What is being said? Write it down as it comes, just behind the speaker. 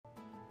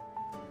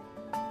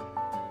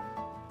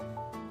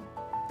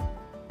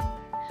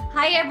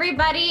Hi,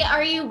 everybody.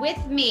 Are you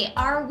with me?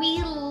 Are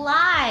we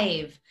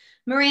live?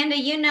 Miranda,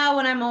 you know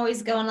when I'm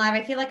always going live,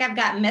 I feel like I've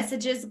got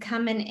messages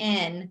coming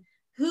in.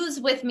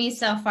 Who's with me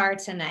so far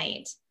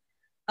tonight?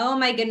 Oh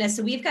my goodness.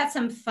 So we've got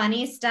some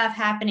funny stuff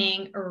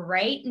happening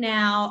right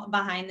now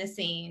behind the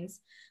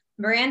scenes.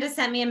 Miranda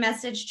sent me a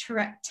message,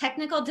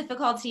 technical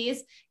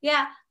difficulties.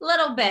 Yeah, a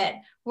little bit.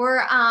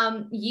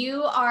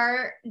 You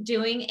are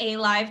doing a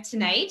live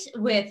tonight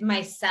with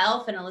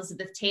myself and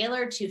Elizabeth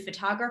Taylor, two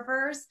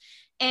photographers.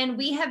 And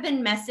we have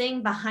been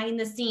messing behind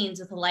the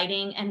scenes with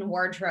lighting and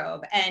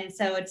wardrobe. And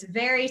so it's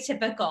very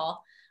typical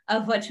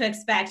of what to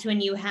expect when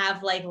you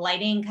have like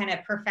lighting kind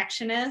of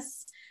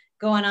perfectionists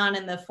going on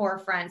in the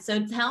forefront.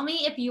 So tell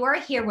me if you are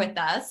here with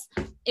us,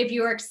 if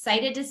you are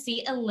excited to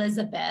see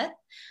Elizabeth.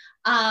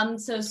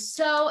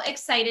 So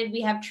excited.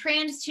 We have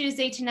Trans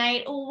Tuesday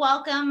tonight.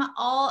 Welcome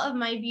all of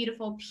my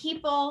beautiful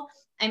people.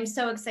 I'm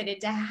so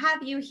excited to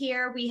have you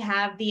here. We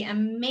have the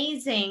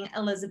amazing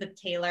Elizabeth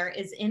Taylor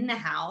is in the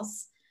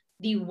house,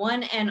 the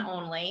one and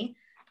only.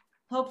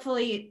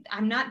 Hopefully,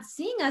 I'm not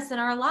seeing us in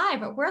our live,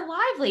 but we're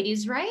live,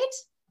 ladies, right?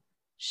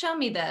 Show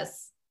me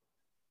this.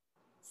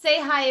 Say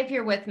hi if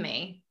you're with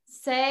me.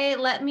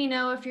 Let me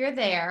know if you're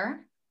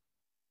there.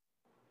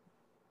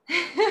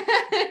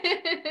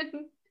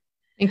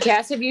 And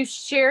Cass, have you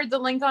shared the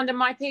link onto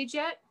my page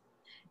yet?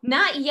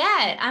 Not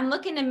yet. I'm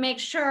looking to make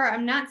sure.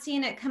 I'm not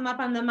seeing it come up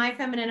on the My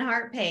Feminine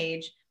Heart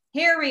page.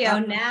 Here we go.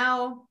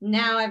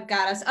 Now I've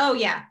got us. Oh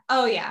yeah.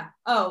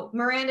 Oh,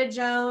 Miranda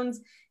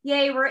Jones.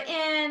 Yay, we're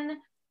in.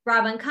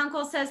 Robin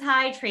Kunkel says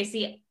hi.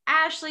 Tracy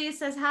Ashley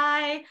says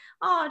hi.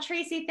 Oh,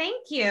 Tracy,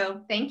 thank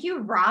you. Thank you,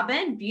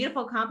 Robin.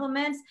 Beautiful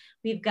compliments.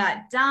 We've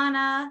got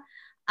Donna.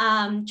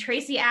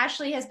 Tracy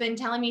Ashley has been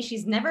telling me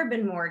she's never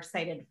been more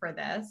excited for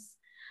this.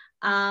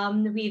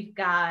 We've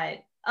got,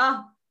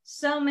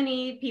 so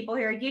many people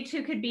here. You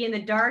two could be in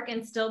the dark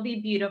and still be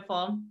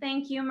beautiful.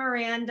 Thank you,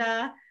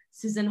 Miranda.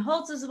 Susan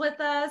Holtz is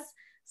with us.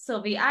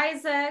 Sylvie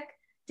Isaac.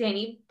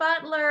 Danny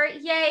Butler.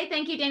 Yay.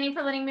 Thank you, Danny,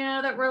 for letting me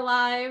know that we're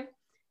live.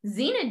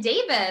 Zena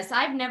Davis.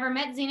 I've never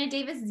met Zena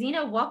Davis.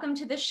 Zena, welcome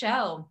to the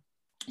show.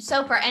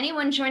 So for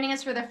anyone joining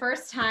us for the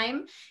first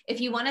time, if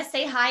you want to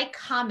say hi,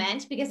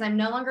 comment, because I'm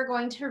no longer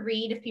going to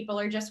read if people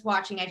are just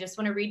watching. I just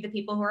want to read the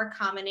people who are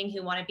commenting,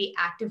 who want to be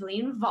actively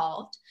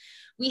involved.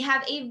 We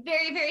have a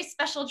very, very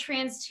special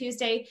Trans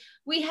Tuesday.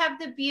 We have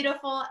the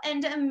beautiful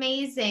and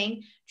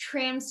amazing,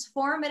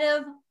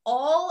 transformative,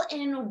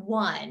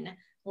 all-in-one,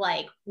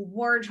 like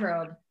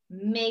wardrobe,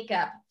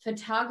 makeup,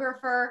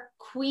 photographer,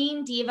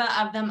 queen diva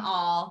of them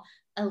all,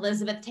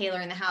 Elizabeth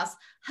Taylor in the house.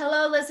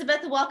 Hello,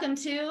 Elizabeth. Welcome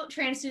to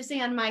Trans Tuesday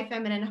on My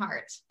Feminine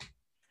Heart.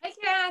 Hey,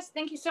 Cass.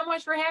 Thank you so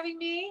much for having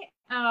me.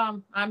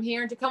 I'm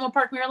here in Tacoma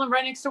Park, Maryland,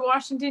 right next to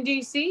Washington,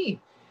 D.C.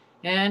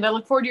 And I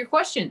look forward to your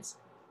questions.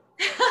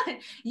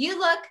 You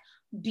look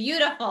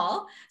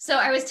beautiful. So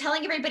I was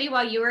telling everybody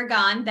while you were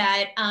gone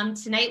that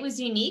tonight was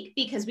unique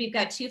because we've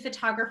got two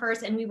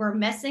photographers and we were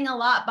messing a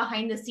lot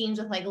behind the scenes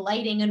with like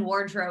lighting and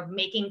wardrobe,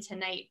 making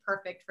tonight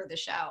perfect for the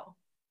show.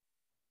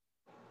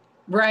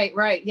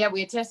 Right. Yeah, we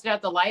had tested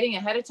out the lighting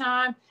ahead of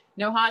time.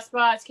 No hot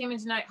spots. Came in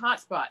tonight,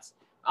 hot spots.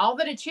 All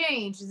that had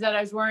changed is that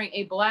I was wearing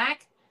a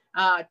black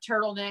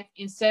turtleneck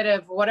instead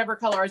of whatever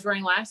color I was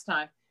wearing last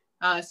time.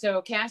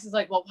 So Cass is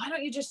like, well, why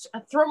don't you just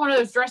throw one of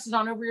those dresses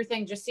on over your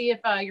thing? Just see if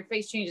your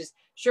face changes.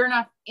 Sure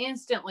enough,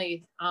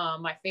 instantly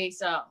my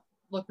face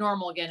looked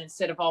normal again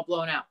instead of all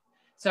blown out.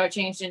 So I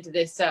changed into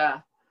this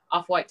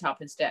off-white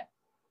top instead.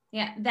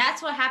 Yeah,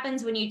 that's what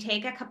happens when you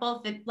take a couple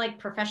of like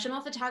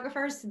professional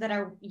photographers that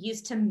are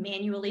used to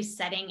manually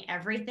setting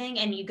everything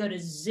and you go to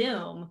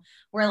Zoom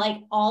where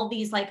like all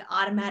these like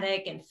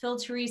automatic and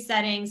filtery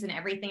settings and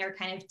everything are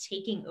kind of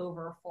taking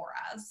over for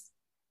us.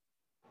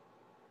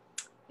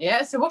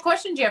 Yeah, so what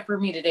question do you have for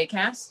me today,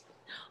 Cass?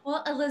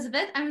 Well,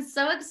 Elizabeth, I'm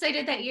so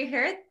excited that you're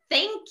here.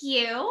 Thank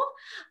you.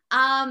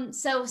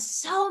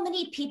 So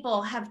many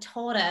people have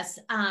told us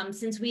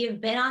since we have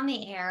been on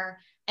the air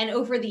and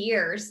over the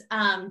years,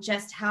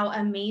 just how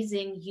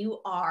amazing you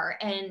are.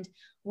 And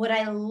what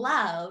I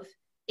love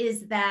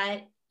is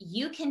that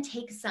you can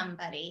take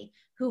somebody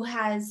who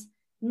has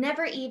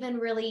never even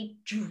really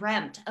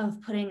dreamt of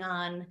putting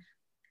on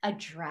a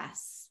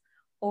dress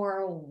or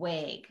a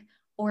wig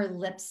or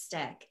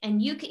lipstick,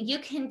 and you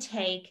can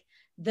take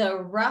the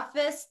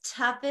roughest,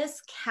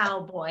 toughest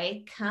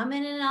cowboy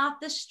coming in off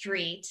the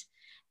street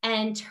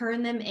and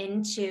turn them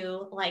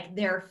into like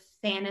their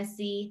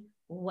fantasy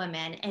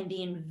women, and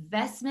the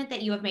investment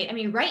that you have made. I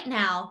mean, right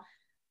now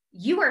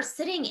you are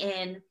sitting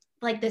in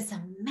like this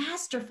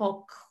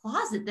masterful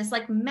closet, this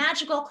like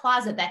magical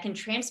closet that can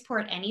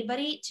transport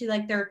anybody to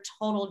like their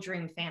total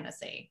dream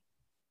fantasy.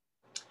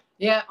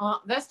 Yeah,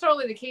 that's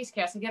totally the case,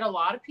 Cass. I get a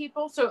lot of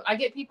people. So I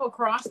get people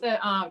across the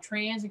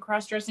trans and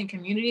cross-dressing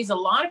communities. A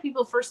lot of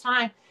people first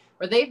time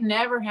where they've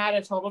never had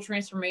a total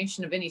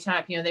transformation of any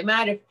type. You know, they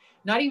might have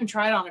not even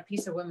tried on a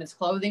piece of women's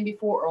clothing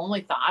before or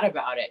only thought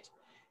about it,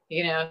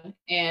 you know,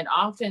 and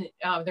often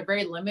they're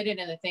very limited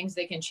in the things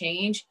they can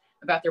change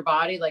about their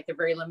body. Like they're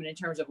very limited in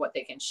terms of what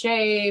they can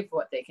shave,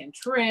 what they can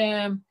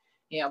trim,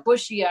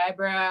 bushy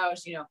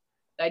eyebrows, the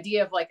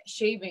idea of like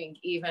shaving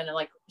even and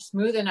like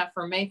smooth enough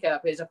for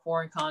makeup is a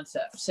foreign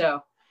concept.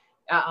 So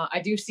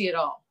I do see it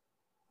all.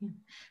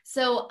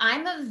 So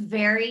I'm a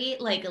very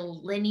like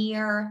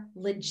linear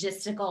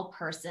logistical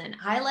person.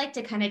 I like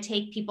to kind of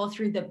take people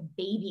through the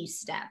baby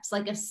steps.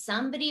 Like if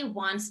somebody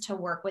wants to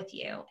work with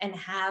you and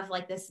have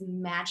like this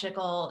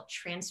magical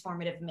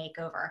transformative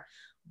makeover,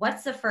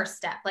 what's the first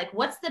step? Like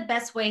what's the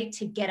best way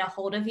to get a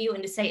hold of you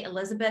and to say,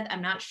 Elizabeth,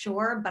 I'm not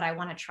sure, but I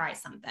want to try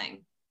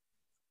something?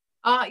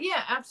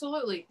 Yeah,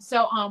 absolutely.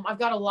 So I've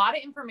got a lot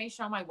of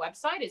information on my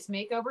website. It's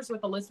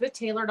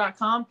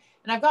makeoverswithelizabethtaylor.com.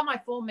 And I've got my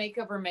full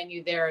makeover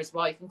menu there as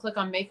well. You can click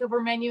on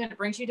makeover menu and it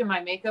brings you to my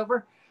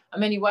makeover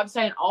menu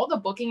website and all the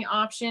booking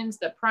options,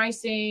 the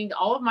pricing,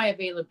 all of my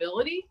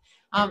availability.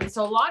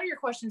 So a lot of your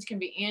questions can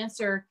be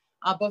answered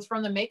both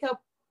from the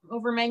makeup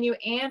over menu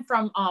and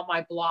from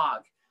my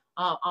blog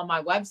on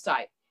my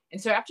website.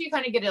 And so after you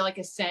kind of get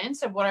a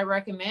sense of what I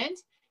recommend,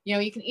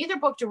 you can either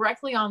book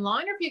directly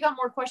online, or if you got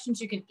more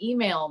questions, you can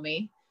email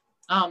me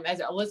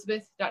as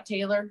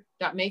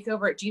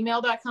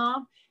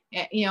elizabeth.taylor.makeover@gmail.com.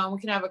 And, we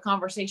can have a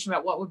conversation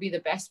about what would be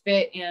the best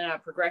fit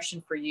and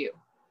progression for you.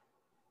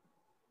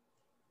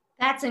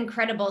 That's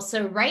incredible.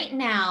 So right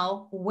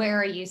now,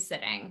 where are you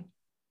sitting?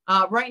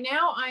 Right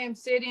now I am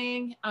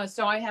sitting,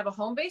 so I have a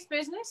home-based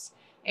business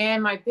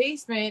and my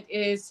basement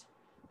is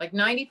like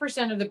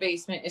 90% of the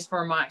basement is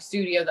for my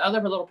studio. The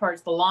other little part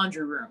is the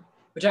laundry room,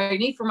 which I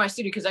need for my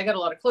studio because I got a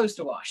lot of clothes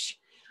to wash.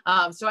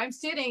 So I'm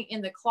sitting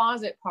in the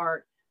closet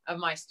part of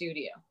my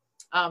studio.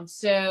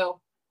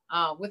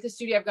 With the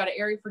studio, I've got an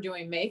area for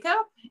doing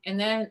makeup, and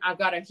then I've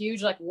got a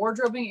huge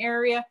wardrobing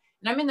area,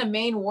 and I'm in the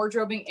main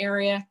wardrobing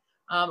area.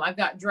 I've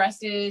got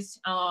dresses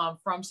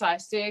from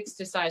size 6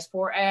 to size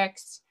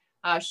 4X,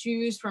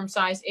 shoes from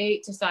size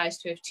 8 to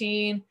size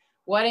 15,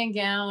 wedding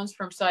gowns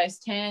from size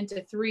 10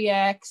 to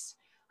 3X.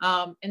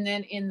 And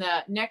then in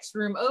the next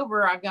room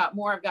over, I've got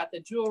the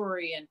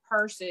jewelry and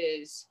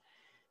purses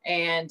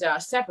and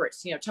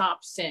separates,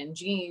 tops and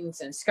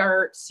jeans and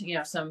skirts,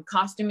 some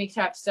costumey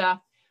type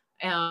stuff.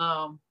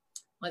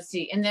 Let's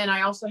see. And then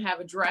I also have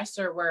a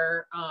dresser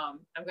where I'm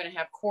going to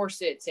have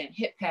corsets and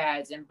hip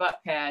pads and butt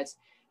pads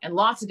and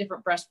lots of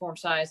different breast form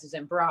sizes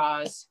and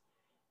bras.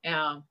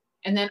 And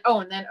then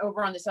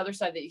over on this other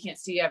side that you can't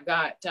see, I've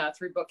got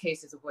 3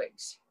 bookcases of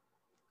wigs.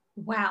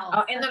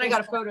 Wow. And then I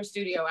got a photo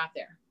studio out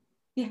there.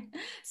 Yeah.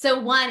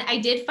 So I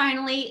did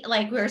finally,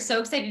 we were so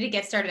excited to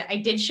get started. I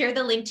did share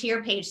the link to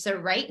your page. So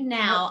right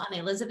now on the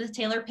Elizabeth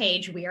Taylor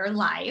page, we are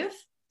live.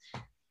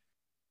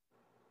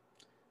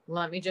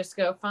 Let me just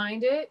go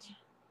find it.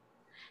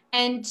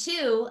 And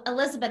 2,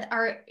 Elizabeth,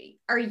 are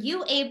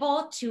you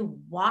able to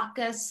walk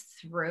us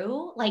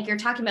through, you're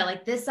talking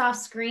about this off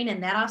screen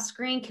and that off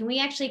screen? Can we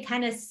actually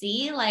kind of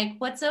see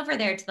what's over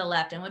there to the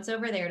left and what's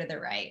over there to the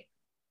right?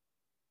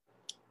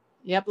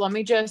 Yep, let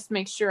me just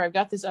make sure I've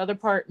got this other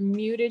part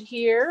muted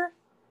here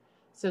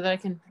so that I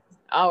can,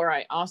 all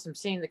right, awesome,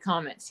 seeing the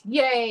comments.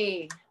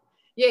 Yay.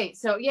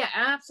 So yeah,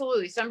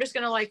 absolutely. So I'm just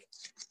going to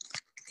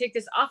take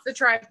this off the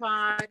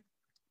tripod.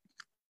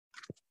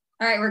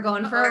 All right, we're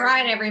going for a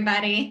ride,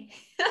 everybody.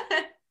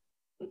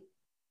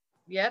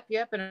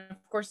 Yep. And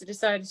of course I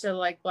decided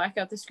to black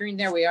out the screen.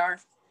 There we are.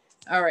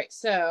 All right,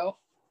 so,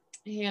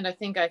 and I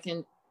think I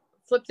can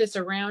flip this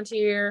around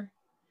here.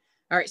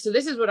 All right, so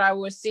this is what I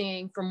was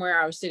seeing from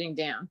where I was sitting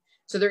down.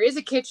 So there is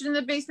a kitchen in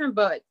the basement,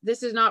 but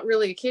this is not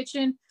really a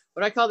kitchen.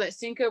 What I call that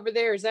sink over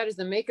there is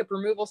the makeup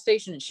removal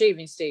station and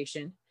shaving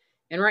station.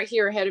 And right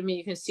here ahead of me,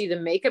 you can see the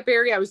makeup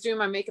area. I was doing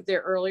my makeup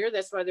there earlier.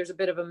 That's why there's a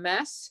bit of a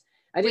mess.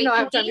 I didn't know I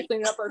have time to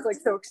clean it up. I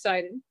was so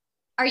excited.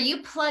 Are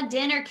you plugged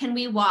in or can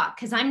we walk?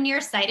 Because I'm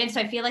nearsighted, so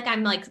I feel like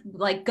I'm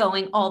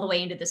going all the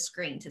way into the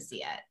screen to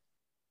see it.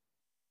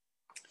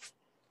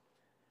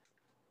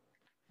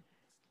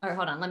 Or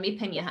hold on, let me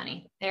pin you,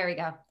 honey. There we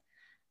go.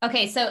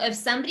 Okay, so if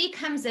somebody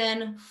comes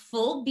in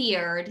full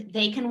beard,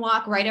 they can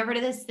walk right over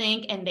to this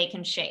sink and they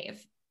can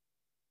shave.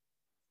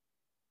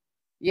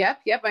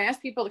 Yep. I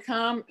asked people to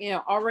come,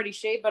 already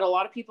shaved, but a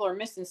lot of people are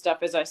missing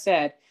stuff, as I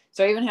said.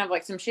 So I even have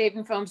some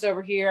shaving foams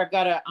over here. I've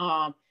got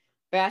a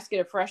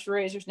basket of fresh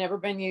razors, never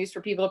been used,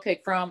 for people to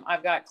pick from.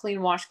 I've got clean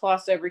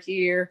washcloths over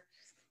here.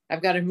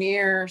 I've got a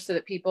mirror so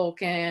that people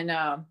can,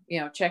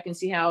 check and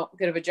see how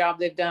good of a job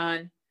they've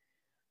done.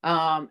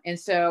 And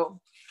so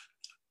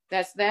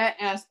that's that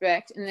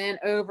aspect. And then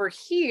over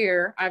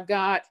here,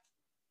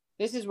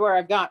 this is where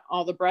I've got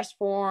all the breast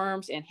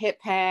forms and hip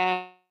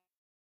pads.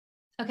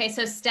 Okay,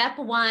 so step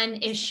 1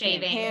 is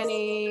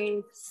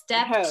shaving.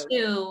 Step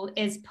 2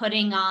 is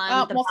putting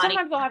on the body.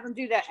 Sometimes I'll have them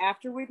do that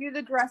after we do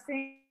the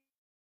dressing.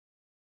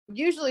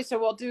 Usually, so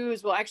what we'll do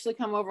is we'll actually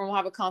come over and we'll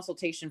have a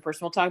consultation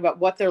first. We'll talk about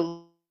what they're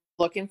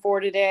looking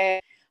for today.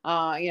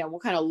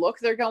 What kind of look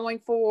they're going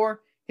for.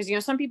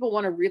 Because, some people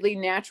want a really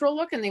natural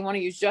look and they want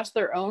to use just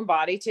their own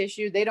body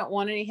tissue. They don't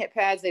want any hip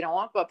pads. They don't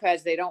want butt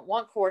pads. They don't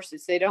want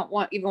corsets. They don't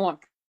even want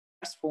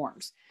breast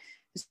forms.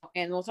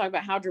 And we'll talk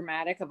about how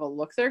dramatic of a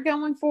look they're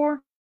going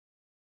for.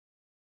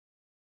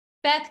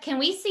 Beth, can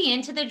we see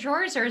into the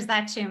drawers or is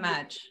that too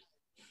much?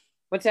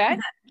 What's that?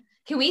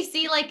 Can we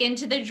see like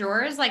into the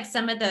drawers, like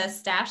some of the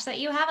stash that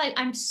you have?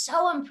 I'm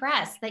so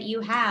impressed that you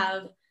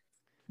have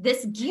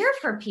this gear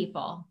for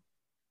people.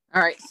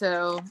 All right,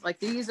 so like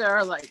these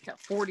are like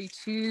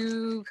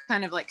 42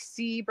 kind of like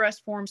C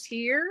breast forms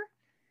here.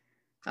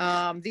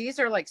 These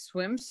are like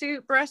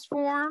swimsuit breast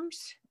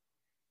forms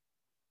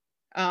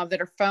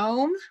that are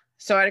foam.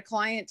 So I had a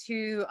client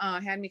who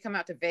had me come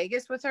out to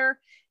Vegas with her,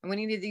 and we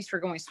needed these for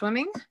going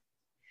swimming.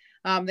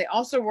 They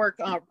also work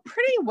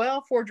pretty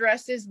well for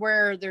dresses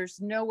where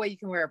there's no way you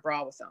can wear a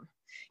bra with them,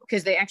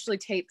 because they actually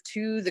tape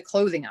to the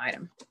clothing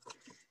item.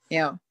 You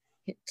know,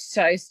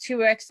 size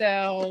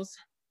 2XLs,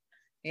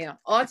 you know,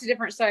 lots of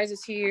different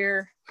sizes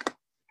here.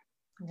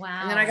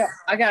 Wow. And then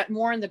I got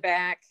more in the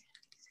back,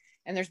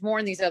 and there's more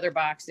in these other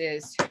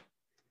boxes.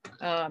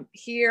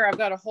 Here I've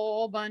got a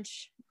whole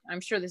bunch.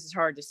 I'm sure this is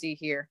hard to see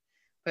here,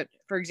 but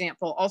for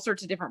example, all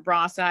sorts of different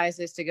bra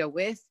sizes to go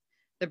with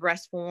the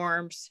breast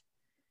forms.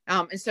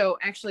 And so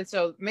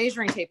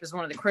measuring tape is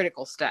one of the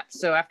critical steps.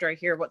 So after I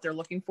hear what they're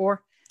looking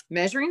for,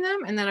 measuring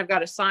them, and then I've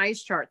got a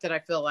size chart that I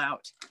fill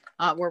out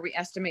where we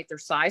estimate their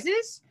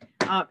sizes.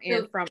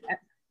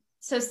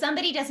 So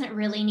somebody doesn't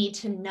really need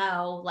to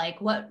know like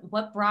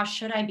what bra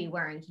should I be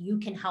wearing. You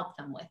can help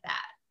them with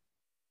that.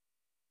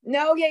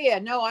 No,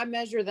 no, I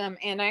measure them,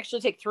 and I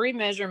actually take 3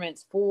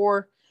 measurements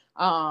for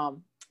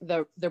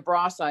the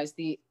bra size.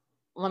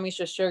 Let me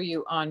just show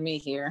you on me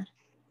here.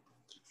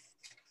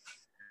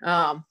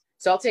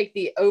 So I'll take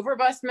the over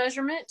bust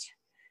measurement,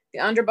 the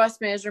under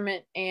bust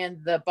measurement,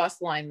 and the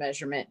bust line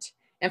measurement.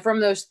 And from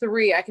those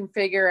 3, I can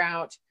figure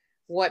out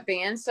what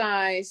band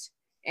size,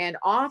 and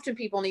often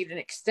people need an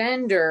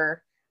extender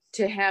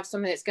to have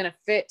something that's going to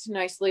fit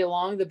nicely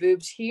along the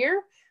boobs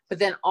here, but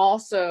then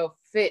also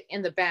fit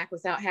in the back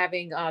without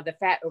having the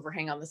fat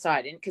overhang on the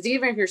side. And because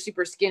even if you're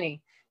super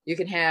skinny, you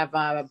can have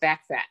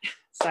back fat,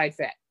 side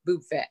fat,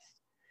 boob fat.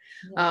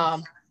 Yeah.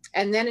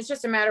 And then it's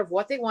just a matter of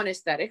what they want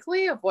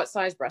aesthetically, of what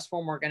size breast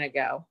form we're going to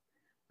go,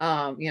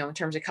 in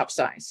terms of cup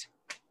size.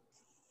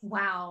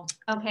 Wow.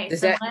 Okay. Does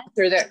that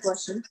answer that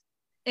question?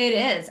 It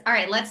is. All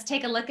right, let's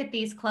take a look at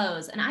these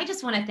clothes. And I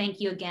just want to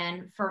thank you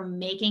again for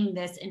making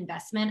this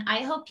investment.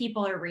 I hope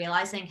people are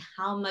realizing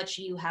how much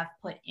you have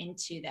put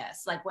into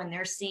this, like when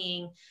they're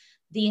seeing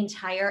the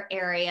entire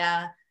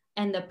area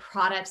and the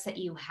products that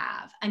you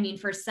have. I mean,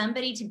 for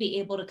somebody to be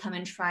able to come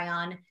and try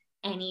on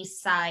any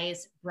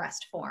size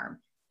breast form,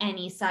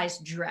 any size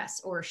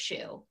dress or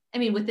shoe, I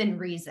mean, within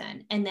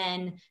reason. And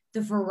then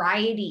the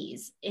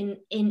varieties in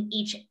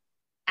each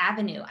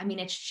avenue. I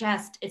mean,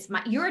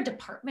 you're a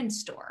department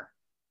store.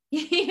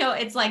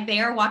 It's like they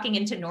are walking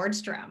into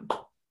Nordstrom.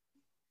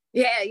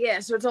 Yeah.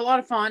 So it's a lot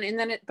of fun. And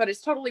then but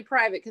it's totally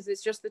private because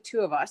it's just the 2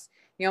 of us.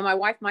 My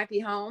wife might be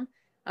home,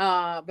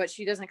 but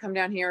she doesn't come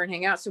down here and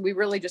hang out. So we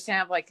really just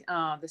have like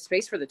the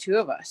space for the 2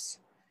 of us.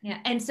 Yeah.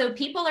 And so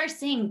people are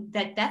seeing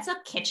that that's a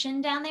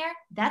kitchen down there.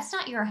 That's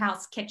not your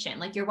house kitchen.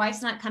 Like your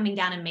wife's not coming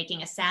down and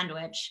making a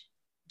sandwich.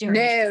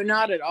 No,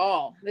 not at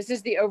all. This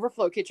is the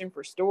overflow kitchen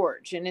for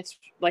storage. And it's,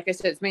 like I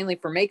said, it's mainly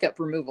for makeup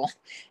removal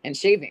and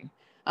shaving.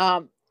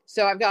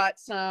 So I've got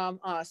some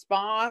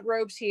spa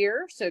robes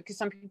here. So because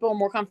some people are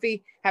more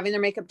comfy having their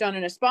makeup done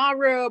in a spa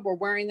robe or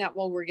wearing that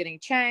while we're getting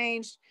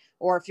changed.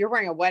 Or if you're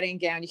wearing a wedding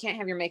gown, you can't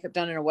have your makeup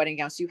done in a wedding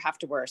gown. So you have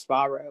to wear a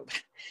spa robe,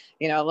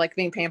 like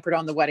being pampered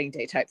on the wedding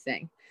day type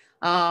thing.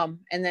 And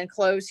then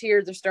clothes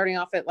here, they're starting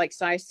off at like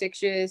size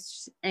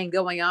 6s and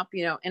going up,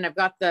 and I've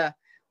got the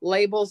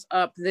labels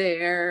up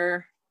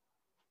there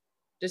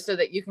just so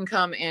that you can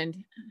come and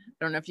I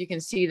don't know if you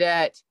can see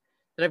that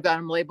I've got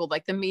them labeled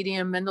like the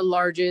medium and the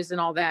larges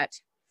and all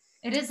that.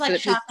 It is like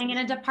shopping in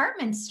a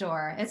department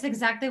store. It's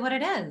exactly what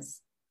it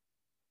is.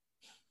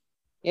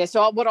 Yeah.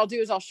 So what I'll do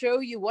is I'll show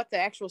you what the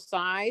actual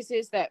size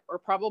is that are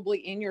probably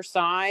in your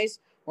size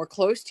or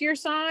close to your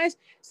size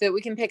so that we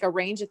can pick a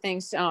range of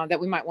things that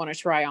we might want to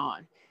try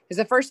on. Because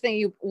the first thing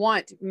you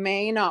want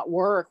may not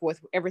work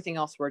with everything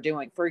else we're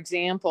doing. For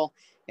example,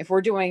 if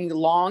we're doing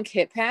long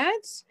hip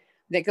pads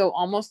that go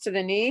almost to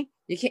the knee,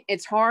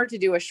 it's hard to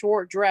do a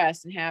short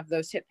dress and have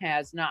those hip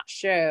pads not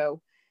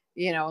show,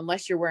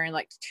 unless you're wearing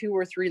like 2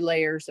 or 3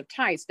 layers of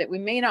tights that we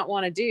may not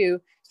want to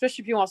do,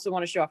 especially if you also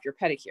want to show off your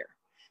pedicure.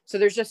 So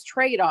there's just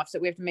trade-offs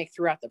that we have to make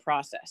throughout the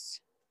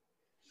process.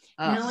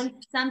 Now, when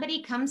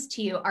somebody comes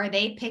to you, are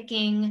they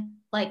picking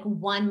like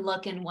one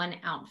look and one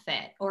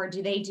outfit, or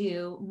do they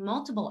do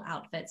multiple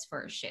outfits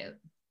for a shoot?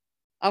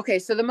 Okay,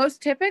 so the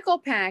most typical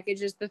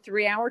package is the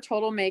 3-hour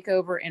total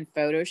makeover and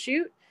photo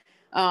shoot.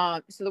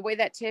 So the way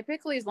that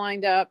typically is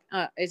lined up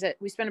is that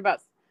we spend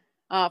about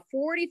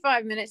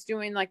 45 minutes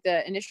doing like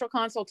the initial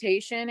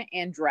consultation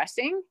and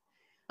dressing.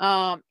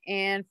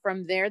 And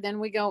from there, then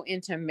we go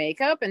into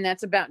makeup, and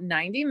that's about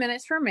 90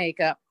 minutes for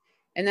makeup.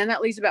 And then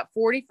that leaves about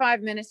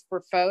 45 minutes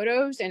for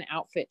photos and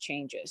outfit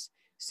changes.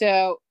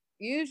 So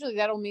usually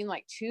that'll mean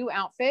like 2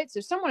 outfits.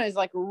 If someone is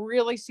like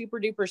really super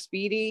duper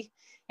speedy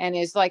and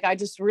is like, I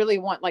just really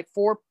want like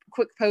 4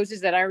 quick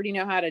poses that I already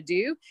know how to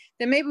do,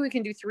 then maybe we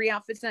can do 3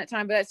 outfits in that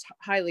time, but that's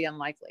highly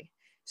unlikely.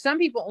 Some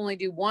people only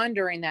do 1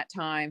 during that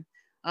time.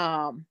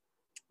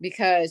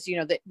 because, you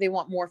know, they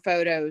want more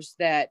photos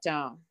that,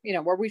 you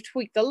know, where we've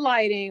tweaked the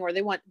lighting, or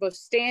they want both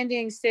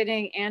standing,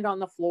 sitting, and on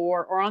the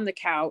floor or on the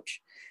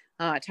couch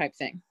type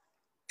thing.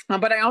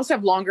 But I also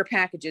have longer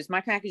packages.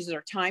 My packages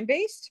are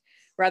time-based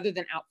rather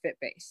than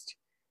outfit-based.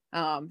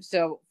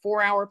 So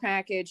 4-hour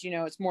package, you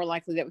know, it's more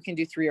likely that we can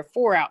do 3 or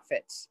 4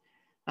 outfits.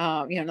 You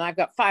know, and I've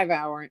got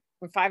 5-hour,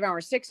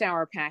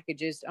 6-hour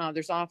packages.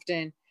 There's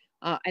often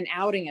an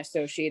outing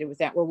associated with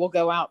that, where we'll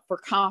go out for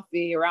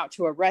coffee or out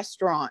to a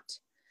restaurant,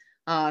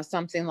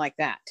 something like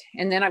that.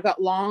 And then I've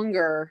got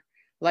longer,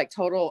 like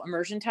total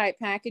immersion type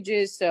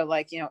packages. So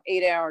like, you know,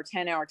 8-hour,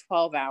 10-hour,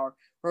 12-hour,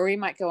 where we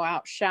might go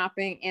out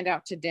shopping and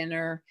out to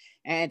dinner.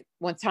 And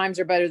when times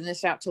are better than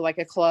this, out to like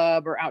a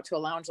club or out to a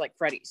lounge like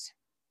Freddy's.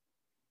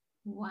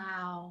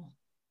 Wow.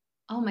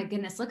 Oh my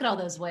goodness. Look at all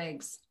those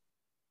wigs.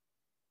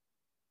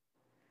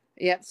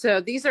 Yeah. So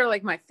these are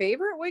like my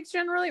favorite wigs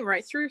generally,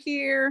 right through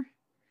here.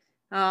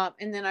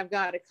 And then I've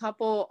got a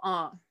couple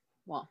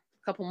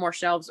more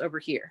shelves over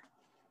here.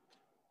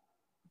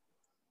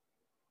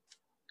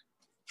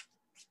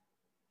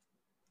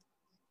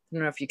 I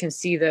don't know if you can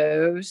see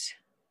those.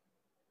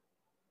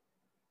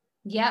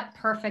 Yep,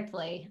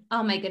 perfectly.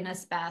 Oh my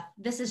goodness, Beth.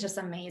 This is just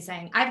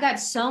amazing. I've got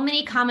so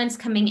many comments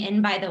coming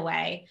in, by the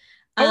way.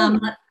 Oh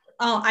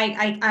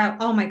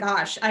my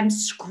gosh. I'm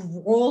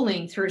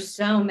scrolling through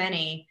so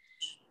many.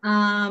 Hold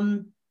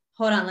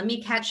on, let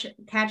me catch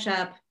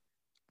up.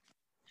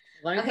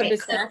 Let me put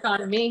this back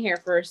on me here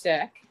for a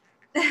sec.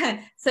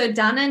 So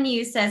Donna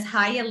New says,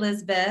 hi,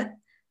 Elizabeth.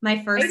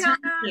 My first time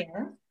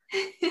here.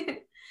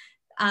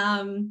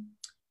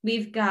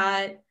 We've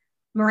got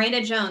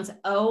Miranda Jones.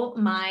 Oh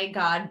my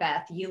God,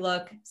 Beth, you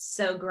look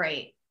so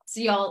great. So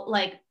y'all,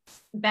 like,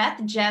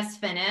 Beth just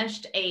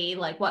finished a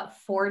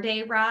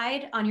 4-day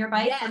ride on your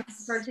bike from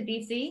Pittsburgh to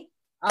DC?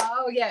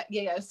 Oh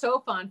yeah. So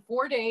fun.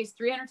 4 days,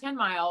 310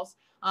 miles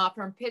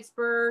from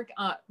Pittsburgh.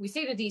 We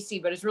say to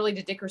DC, but it's really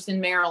to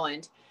Dickerson,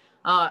 Maryland.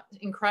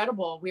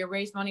 Incredible. We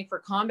raised money for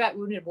combat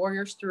wounded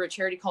warriors through a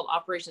charity called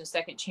Operation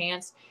Second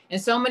Chance.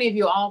 And so many of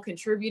you all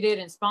contributed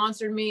and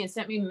sponsored me and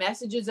sent me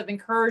messages of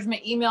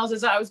encouragement, emails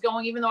as I was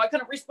going, even though I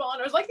couldn't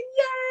respond. I was like,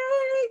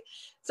 yay!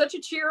 Such a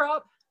cheer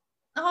up.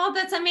 Oh,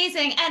 that's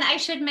amazing. And I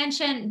should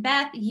mention,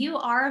 Beth, you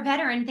are a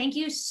veteran. Thank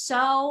you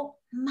so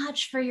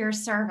much for your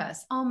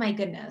service. Oh my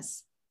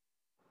goodness.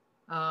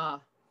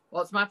 Well,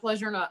 it's my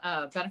pleasure,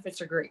 and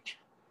benefits are great.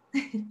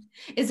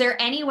 Is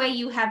there any way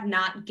you have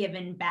not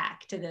given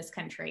back to this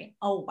country?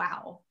 Oh,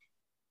 wow.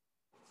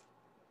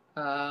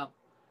 I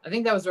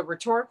think that was a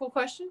rhetorical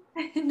question.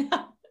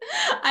 No,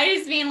 I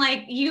just mean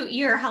like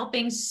you're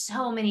helping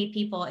so many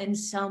people in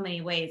so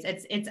many ways.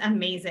 It's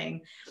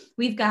amazing.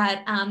 We've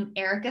got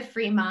Erica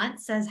Fremont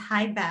says,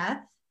 hi, Beth.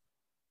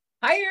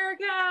 Hi,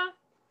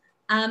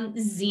 Erica.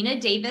 Zena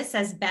Davis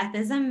says, Beth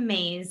is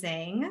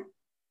amazing.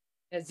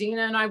 Yeah,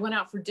 Zena and I went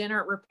out for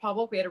dinner at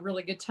Republic. We had a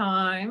really good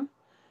time.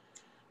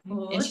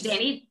 Oh,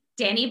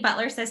 Danny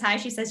Butler says hi.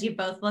 She says, you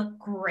both look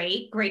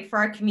great for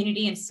our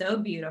community and so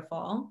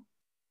beautiful.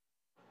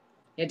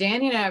 Yeah,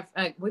 Danny and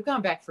I, we've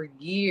gone back for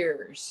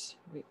years.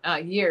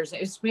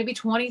 It's maybe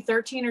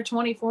 2013 or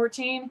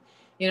 2014.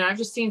 You know, I've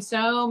just seen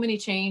so many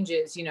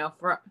changes, you know,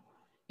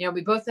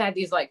 we both had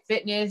these like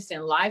fitness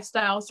and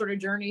lifestyle sort of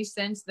journeys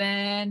since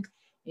then,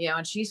 you know,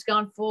 and she's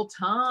gone full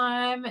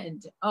time,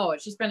 and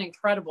it's just been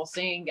incredible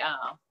seeing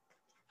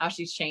how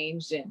she's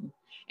changed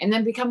and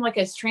then become like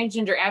a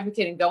transgender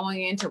advocate and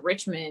going into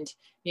Richmond,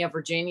 you know,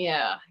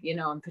 Virginia, you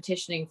know, and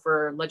petitioning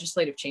for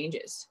legislative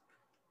changes.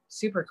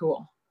 Super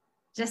cool.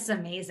 Just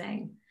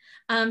amazing.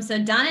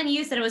 So Donna and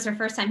you said it was her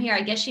first time here.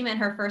 I guess she meant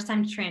her first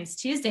time to Trans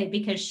Tuesday,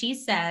 because she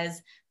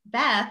says,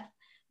 Beth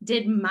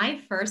did my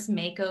first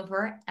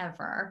makeover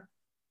ever.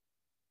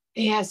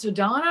 Yeah. So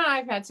Donna and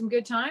I've had some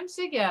good times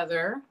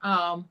together.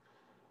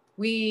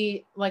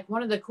 We, like,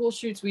 one of the cool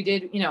shoots we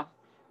did, you know,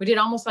 we did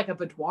almost like a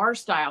boudoir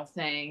style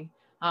thing.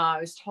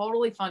 It was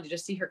totally fun to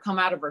just see her come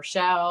out of her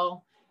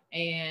shell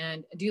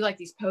and do like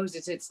these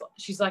poses.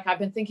 She's like, I've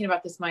been thinking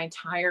about this my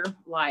entire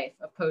life,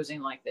 of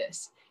posing like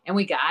this. And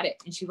we got it.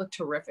 And she looked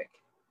terrific.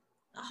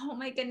 Oh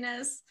my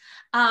goodness.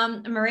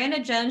 Miranda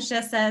Jones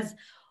just says,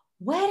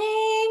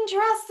 wedding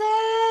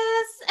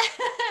dresses.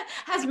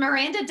 Has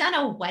Miranda done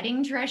a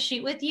wedding dress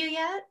shoot with you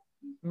yet?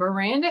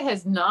 Miranda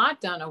has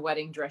not done a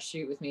wedding dress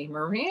shoot with me.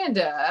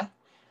 Miranda,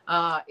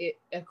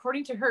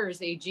 according to her,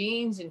 is a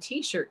jeans and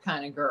t-shirt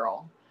kind of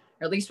girl,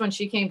 or at least when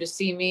she came to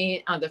see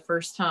me the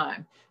first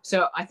time.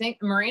 So I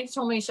think Miranda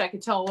told me I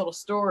could tell a little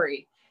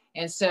story.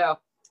 And so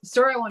the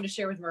story I wanted to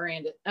share with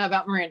Miranda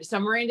about Miranda. So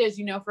Miranda, as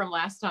you know from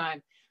last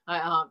time,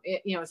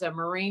 is a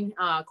Marine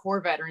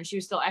Corps veteran. She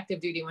was still active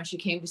duty when she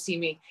came to see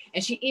me,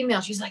 and she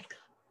emailed. She's like,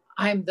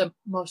 I'm the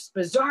most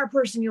bizarre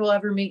person you will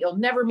ever meet. You'll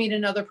never meet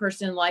another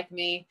person like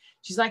me.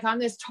 She's like, I'm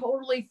this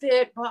totally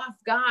fit, buff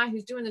guy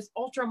who's doing this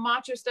ultra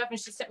macho stuff. And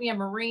she sent me a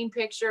Marine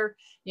picture,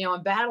 you know,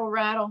 in battle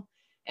rattle.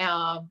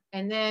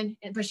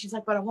 But she's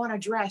like, but I want to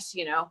dress,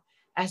 you know,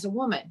 as a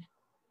woman.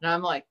 And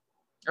I'm like,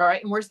 all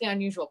right. And where's the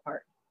unusual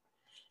part?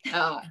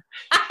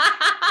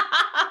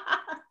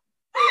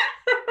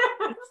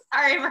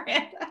 Sorry,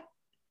 Miranda.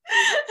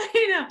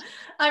 I know.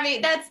 I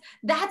mean,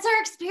 that's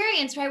our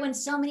experience, right? When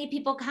so many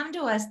people come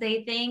to us,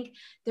 they think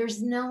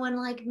there's no one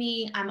like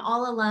me. I'm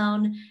all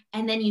alone.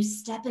 And then you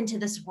step into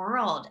this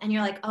world and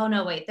you're like, oh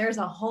no, wait, there's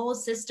a whole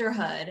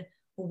sisterhood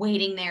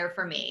waiting there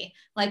for me.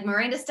 Like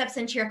Miranda steps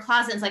into your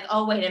closet and is like,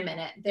 oh, wait a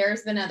minute.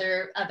 There's been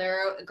other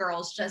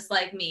girls just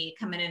like me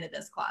coming into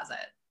this closet.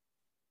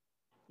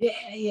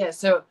 Yeah.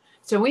 So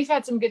we've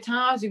had some good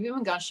times. We've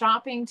even gone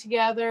shopping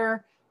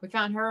together. We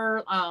found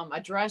her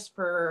a dress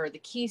for the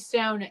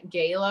Keystone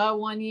Gala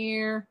one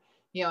year,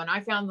 and I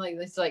found like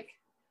this, like,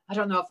 I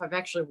don't know if I've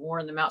actually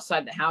worn them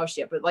outside the house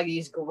yet, but like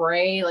these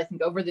gray, like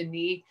over the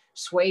knee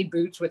suede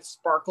boots with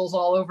sparkles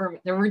all over them.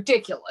 They're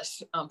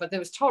ridiculous, but it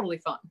was totally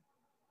fun.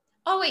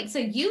 Oh, wait. So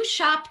you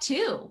shop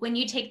too when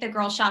you take the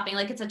girl shopping?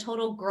 Like it's a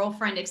total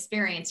girlfriend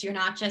experience. You're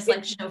not just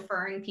like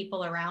chauffeuring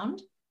people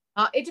around?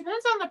 It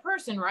depends on the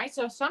person, right?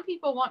 So some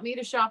people want me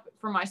to shop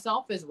for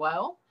myself as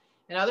well.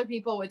 And other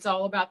people, it's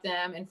all about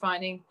them and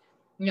finding,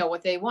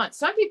 what they want.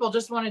 Some people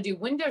just want to do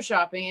window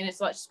shopping and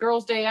it's like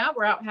girls' day out.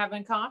 We're out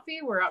having coffee.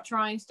 We're out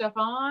trying stuff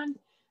on.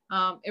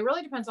 It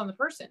really depends on the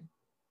person.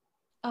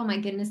 Oh my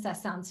goodness, that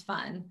sounds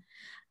fun.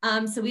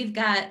 So we've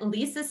got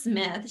Lisa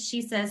Smith.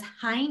 She says,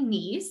 hi,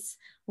 niece.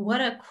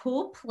 What a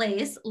cool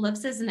place.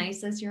 Looks as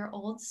nice as your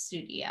old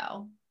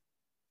studio.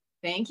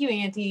 Thank you,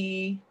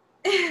 Auntie.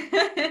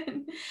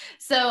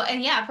 So,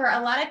 and yeah, for a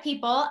lot of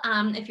people,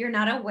 if you're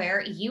not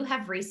aware, you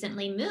have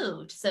recently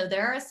moved. So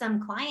there are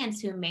some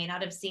clients who may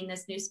not have seen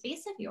this new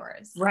space of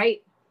yours.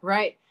 Right.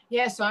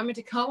 Yeah, so I'm in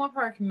Tacoma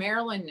Park,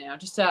 Maryland now,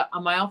 just a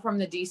mile from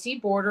the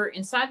DC border,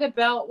 inside the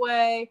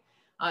Beltway,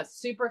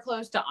 super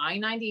close to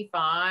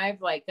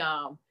I-95. Like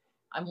I'm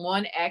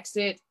one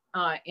exit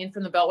in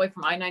from the Beltway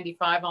from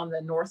I-95 on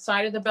the north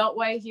side of the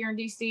Beltway here in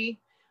DC.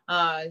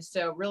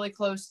 So really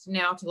close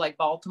now to like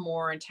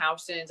Baltimore and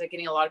Towson, like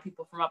getting a lot of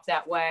people from up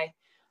that way,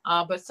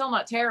 but still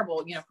not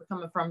terrible, for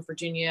coming from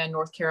Virginia,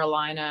 North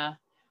Carolina,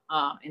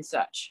 and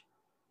such.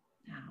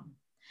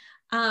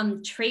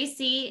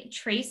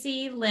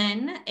 Tracy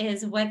Lynn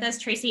is with us.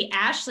 Tracy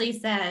Ashley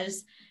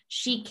says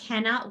she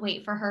cannot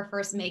wait for her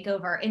first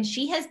makeover. And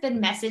she has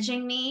been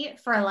messaging me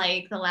for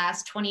like the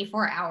last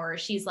 24 hours.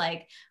 She's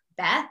like,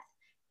 Beth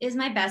is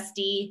my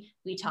bestie.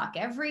 We talk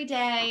every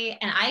day.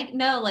 And I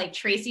know like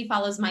Tracy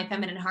follows My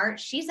Feminine Heart.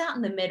 She's out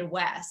in the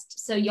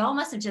Midwest. So y'all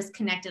must have just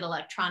connected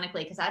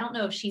electronically because I don't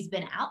know if she's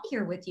been out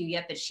here with you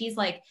yet, but she's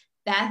like,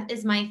 Beth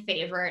is my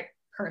favorite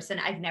person.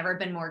 I've never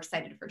been more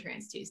excited for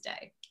Trans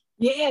Tuesday.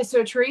 Yeah,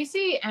 so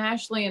Tracy,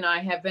 Ashley, and I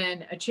have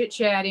been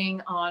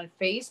chit-chatting on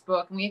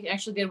Facebook. And we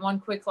actually did one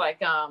quick like,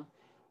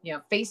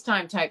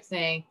 FaceTime type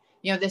thing,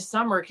 this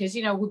summer. Because,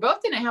 we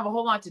both didn't have a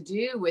whole lot to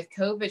do with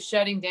COVID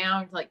shutting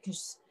down, like,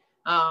 because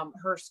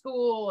her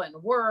school and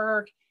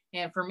work,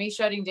 and for me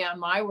shutting down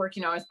my work,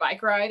 I was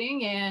bike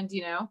riding and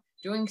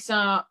doing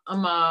some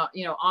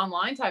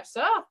online type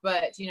stuff,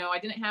 but I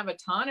didn't have a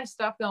ton of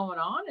stuff going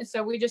on, and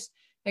so we just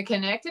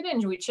connected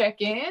and we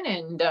check in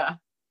and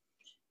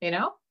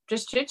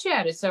just chit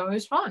chatted, so it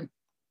was fun.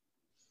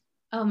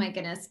 Oh my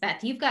goodness,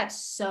 Beth, you've got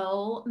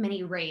so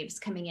many raves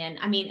coming in.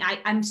 I mean,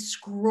 I'm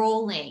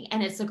scrolling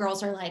and it's the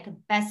girls are like,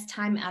 best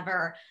time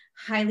ever.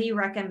 Highly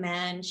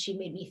recommend. She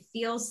made me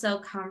feel so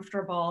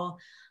comfortable.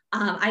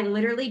 I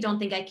literally don't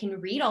think I can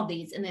read all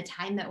these in the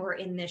time that we're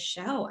in this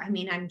show. I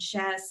mean,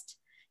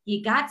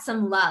 you got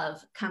some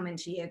love coming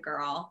to you,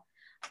 girl.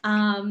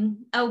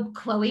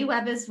 Chloe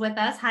Webb is with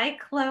us. Hi,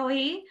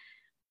 Chloe.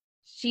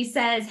 She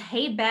says,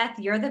 hey, Beth,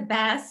 you're the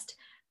best.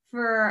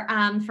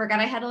 Forgot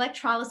I had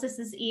electrolysis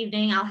this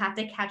evening. I'll have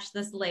to catch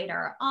this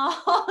later.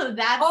 Oh,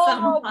 that's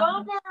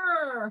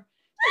bummer.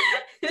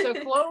 So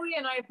Chloe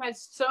and I have had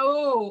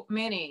so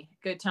many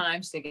good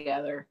times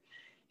together.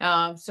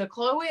 So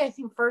Chloe, I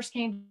think first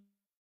came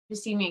to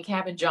see me in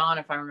Cabin John,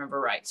 if I remember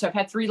right. So I've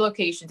had 3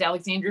 locations: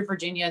 Alexandria,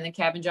 Virginia, and then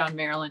Cabin John,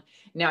 Maryland.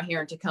 Now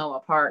here in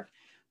Tacoma Park.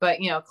 But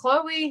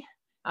Chloe,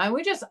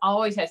 we just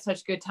always had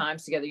such good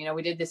times together.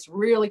 We did this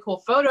really cool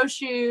photo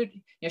shoot,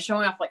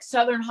 showing off like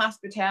Southern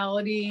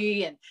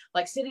hospitality and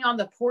like sitting on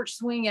the porch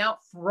swing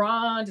out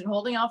front and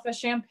holding off a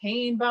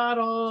champagne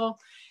bottle.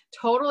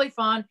 Totally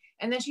fun.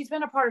 And then she's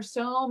been a part of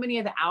so many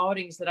of the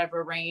outings that I've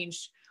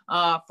arranged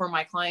for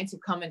my clients who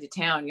come into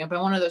town. Been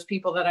one of those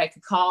people that I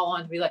could call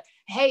on to be like,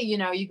 hey, you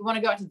want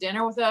to go out to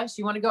dinner with us?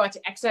 You want to go out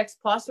to XX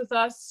Plus with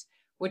us,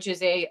 which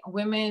is a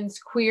women's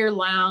queer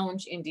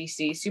lounge in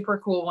DC. Super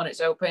cool when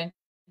it's open.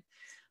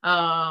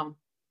 That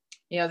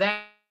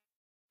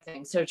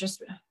thing. So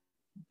just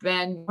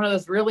been one of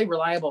those really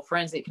reliable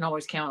friends that you can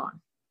always count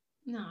on.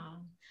 No,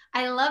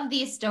 I love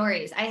these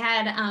stories. I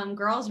had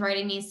girls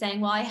writing me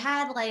saying, well, I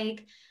had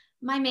like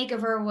my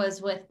makeover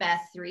was with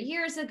Beth 3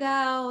 years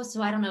ago.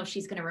 So I don't know if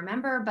she's going to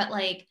remember, but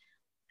like,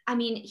 I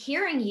mean,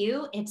 hearing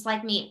you, it's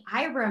like me.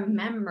 I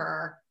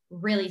remember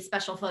really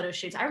special photo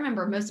shoots. I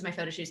remember most of my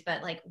photo shoots,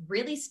 but like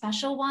really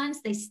special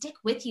ones, they stick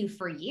with you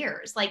for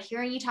years. Like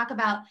hearing you talk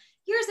about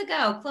years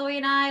ago, Chloe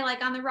and I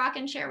like on the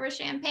rocking chair with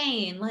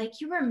champagne,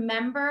 like you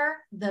remember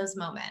those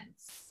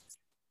moments.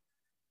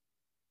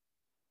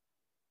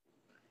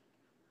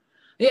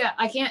 Yeah,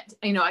 I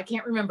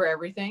can't remember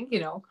everything,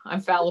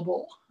 I'm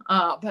fallible.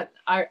 But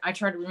I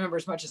try to remember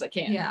as much as I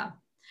can. Yeah.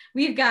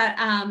 We've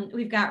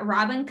got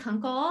Robin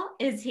Kunkel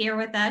is here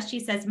with us.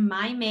 She says,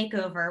 my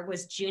makeover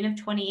was June of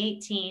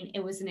 2018.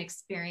 It was an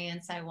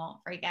experience I won't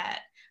forget.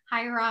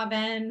 Hi,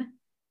 Robin.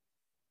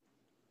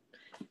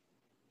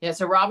 Yeah,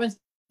 so Robin's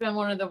been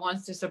one of the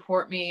ones to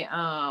support me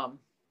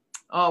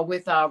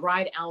with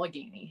Ride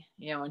Allegheny,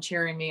 and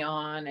cheering me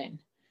on. And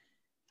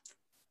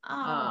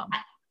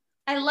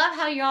I love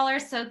how y'all are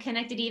so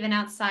connected even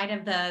outside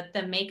of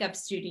the makeup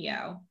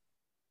studio.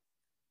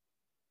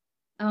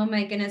 Oh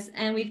my goodness.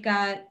 And we've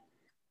got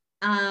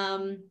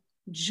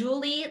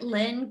Julie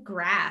Lynn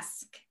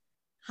Grask.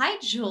 Hi,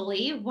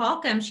 Julie.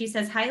 Welcome. She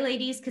says, hi,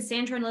 ladies.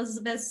 Cassandra and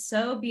Elizabeth,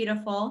 so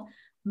beautiful.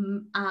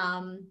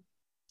 Oh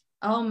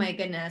my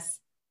goodness.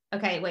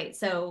 Okay, wait.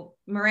 So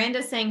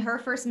Miranda's saying her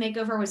first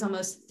makeover was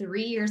almost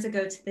 3 years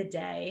ago to the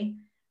day.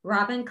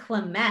 Robin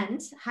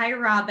Clement. Hi,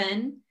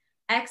 Robin.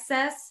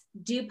 Excess,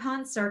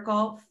 DuPont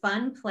Circle,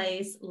 fun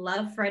place.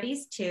 Love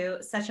Freddy's too.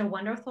 Such a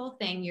wonderful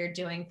thing you're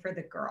doing for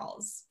the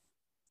girls.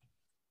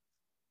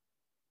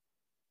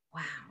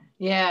 Wow.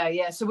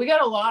 Yeah. So we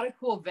got a lot of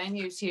cool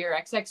venues here.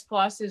 XX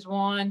Plus is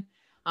one.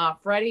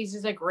 Freddy's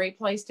is a great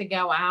place to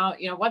go out,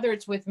 whether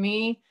it's with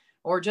me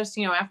or just,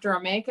 after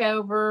a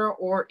makeover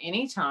or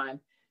anytime.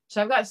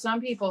 So I've got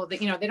some people that,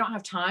 they don't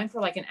have time for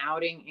like an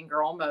outing in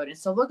girl mode. And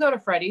so they'll go to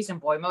Freddy's and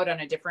boy mode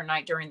on a different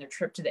night during their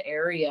trip to the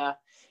area,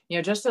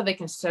 just so they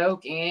can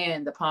soak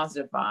in the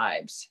positive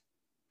vibes.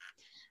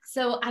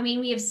 So, I mean,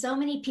 we have so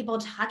many people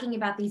talking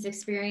about these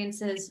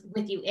experiences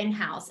with you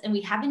in-house, and we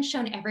haven't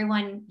shown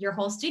everyone your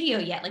whole studio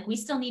yet. Like, we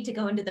still need to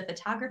go into the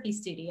photography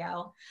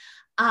studio.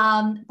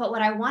 But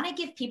what I want to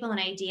give people an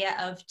idea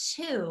of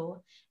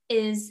too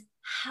is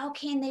how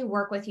can they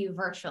work with you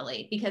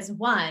virtually? Because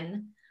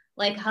one,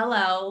 like,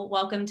 hello,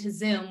 welcome to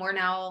Zoom. We're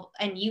now,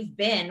 and you've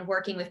been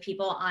working with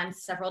people on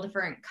several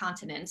different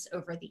continents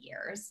over the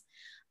years.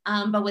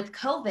 But with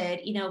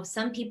COVID,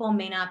 some people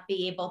may not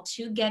be able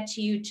to get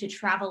to you to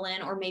travel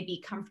in or may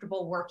be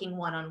comfortable working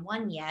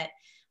one-on-one yet.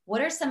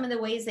 What are some of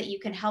the ways that you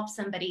can help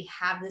somebody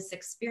have this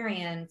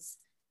experience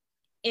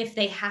if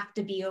they have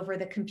to be over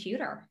the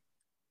computer?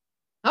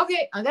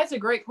 Okay, that's a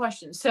great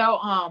question.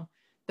 So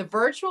the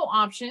virtual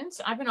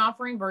options, I've been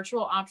offering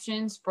virtual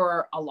options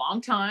for a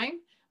long time.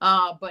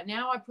 But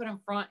now I put them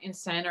front and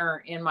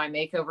center in my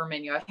makeover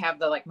menu. I have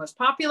the most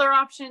popular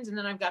options, and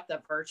then I've got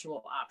the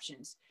virtual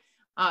options.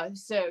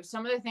 So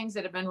some of the things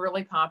that have been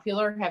really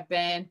popular have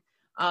been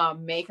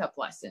makeup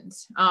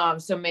lessons.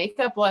 So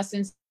makeup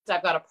lessons,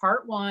 I've got a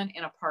part 1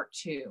 and a part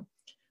 2.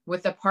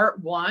 With the part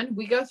 1,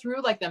 we go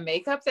through like the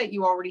makeup that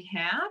you already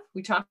have.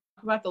 We talk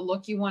about the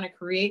look you want to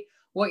create,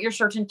 what your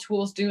certain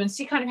tools do, and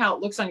see kind of how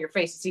it looks on your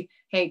face. See,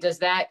 hey, does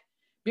that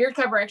beard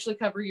cover actually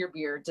cover your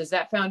beard? Does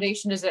that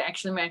foundation, does it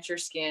actually match your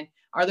skin?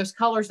 Are those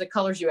colors the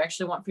colors you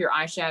actually want for your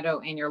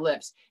eyeshadow and your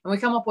lips? And we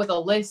come up with a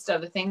list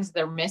of the things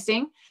they're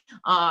missing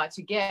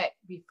to get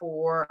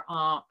before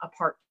a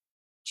part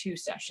 2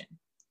 session.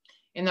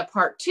 In the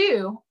part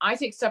 2, I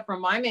take stuff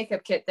from my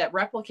makeup kit that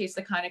replicates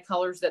the kind of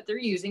colors that they're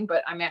using,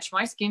 but I match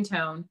my skin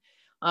tone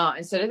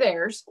instead of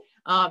theirs.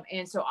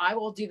 And so I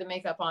will do the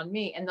makeup on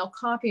me and they'll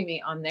copy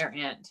me on their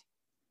end.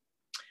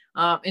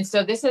 And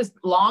so this has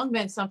long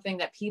been something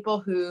that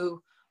people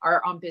who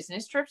are on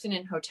business trips and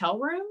in hotel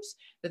rooms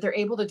that they're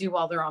able to do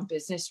while they're on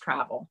business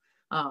travel.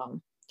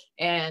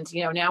 And,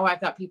 now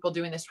I've got people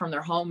doing this from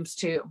their homes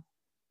too.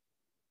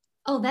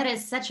 Oh, that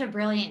is such a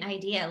brilliant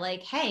idea.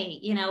 Like, hey,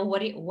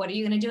 what are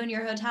you going to do in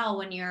your hotel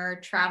when you're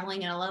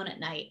traveling and alone at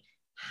night?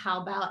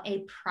 How about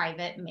a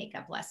private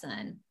makeup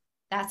lesson?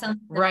 That sounds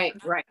right.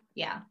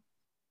 Yeah.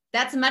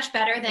 That's much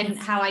better than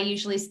how I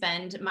usually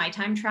spend my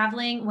time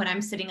traveling when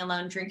I'm sitting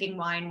alone, drinking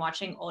wine,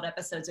 watching old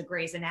episodes of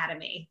Grey's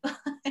Anatomy.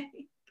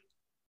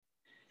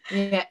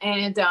 Yeah.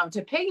 And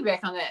to piggyback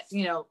on that,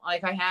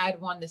 like I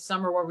had one this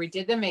summer where we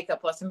did the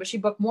makeup lesson, but she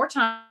booked more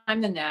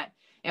time than that.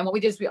 And what we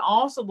did is we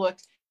also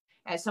looked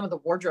at some of the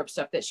wardrobe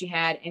stuff that she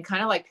had and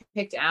kind of like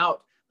picked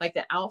out like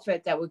the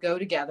outfit that would go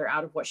together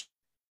out of what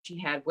she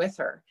had with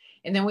her.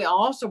 And then we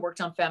also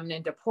worked on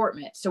feminine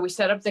deportment. So we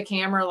set up the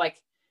camera,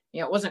 like,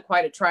 it wasn't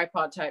quite a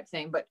tripod type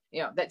thing, but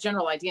that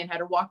general idea, and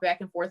had her walk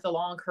back and forth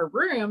along her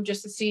room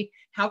just to see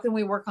how can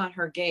we work on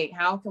her gait?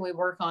 How can we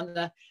work on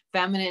the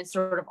feminine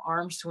sort of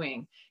arm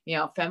swing,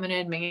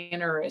 feminine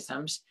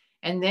mannerisms?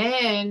 And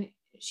then,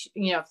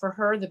 for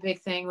her, the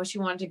big thing was she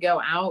wanted to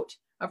go out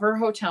of her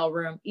hotel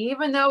room,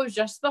 even though it was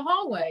just the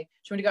hallway.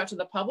 She wanted to go out to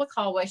the public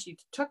hallway. She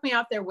took me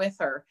out there with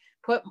her,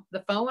 put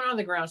the phone on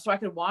the ground so I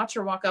could watch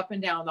her walk up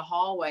and down the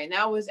hallway. And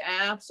that was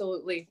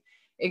absolutely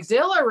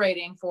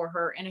exhilarating for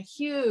her and a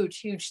huge,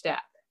 huge step.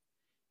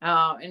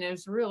 And it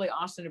was really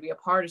awesome to be a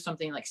part of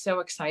something like so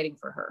exciting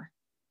for her.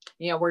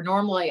 Where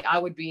normally I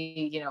would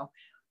be,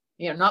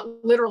 not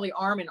literally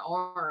arm in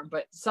arm,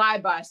 but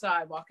side by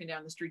side walking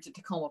down the streets at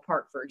Tacoma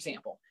Park, for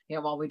example,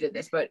 while we did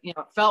this, but, it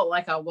felt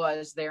like I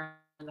was there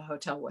in the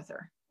hotel with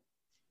her.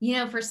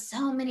 For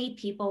so many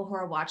people who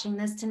are watching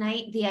this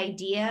tonight, the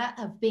idea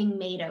of being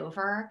made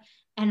over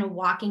and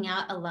walking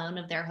out alone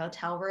of their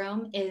hotel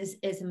room is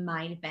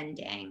mind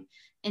bending.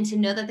 And to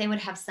know that they would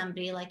have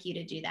somebody like you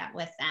to do that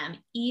with them,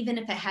 even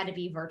if it had to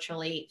be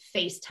virtually,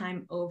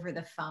 FaceTime over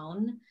the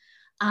phone,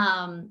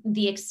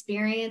 the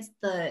experience,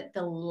 the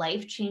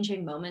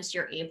life-changing moments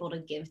you're able to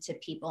give to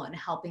people and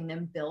helping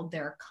them build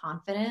their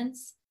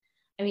confidence.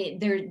 I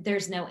mean,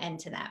 there's no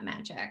end to that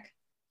magic.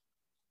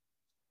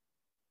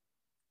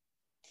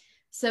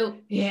 So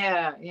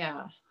yeah.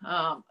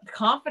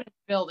 Confidence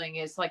building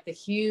is like the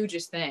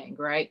hugest thing,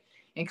 right?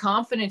 And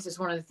confidence is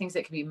one of the things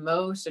that can be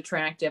most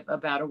attractive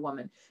about a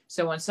woman.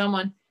 So when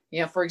someone,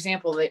 for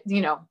example,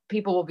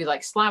 people will be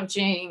like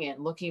slouching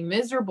and looking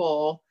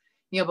miserable,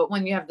 but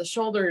when you have the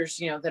shoulders,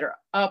 that are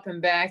up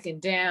and back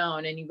and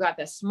down, and you've got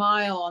that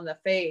smile on the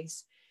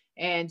face,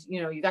 and,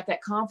 you got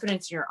that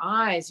confidence in your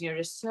eyes,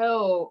 just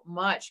so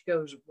much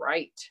goes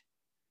right.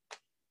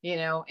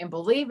 And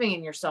believing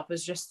in yourself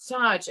is just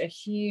such a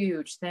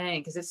huge thing,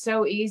 because it's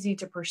so easy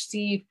to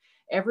perceive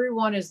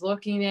everyone is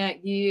looking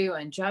at you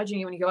and judging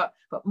you when you go up.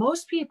 But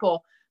most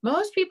people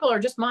are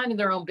just minding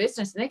their own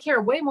business, and they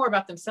care way more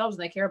about themselves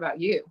than they care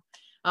about you.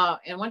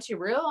 And once you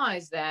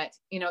realize that,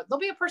 there'll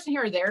be a person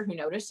here or there who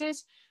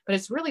notices, but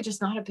it's really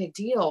just not a big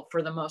deal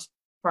for the most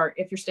part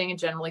if you're staying in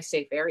generally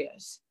safe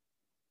areas.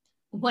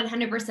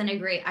 100%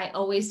 agree. I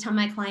always tell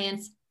my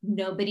clients,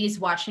 nobody's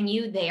watching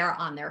you. They are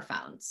on their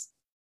phones.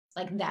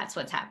 Like, that's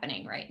what's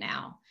happening right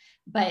now.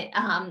 But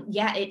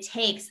yeah, it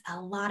takes a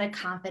lot of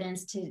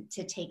confidence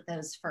to take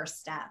those first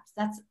steps.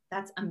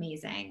 That's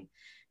amazing.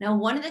 Now,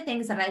 one of the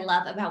things that I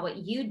love about what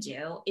you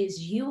do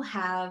is you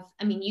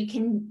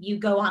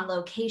go on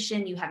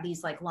location, you have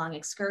these like long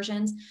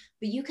excursions,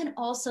 but you can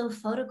also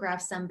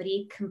photograph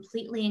somebody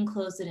completely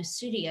enclosed in a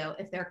studio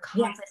if their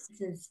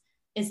confidence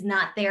is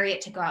not there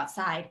yet to go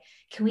outside.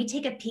 Can we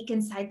take a peek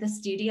inside the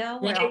studio?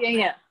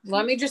 Yeah.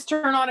 Let me just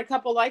turn on a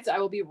couple lights. I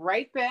will be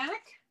right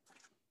back.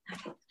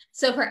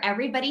 So for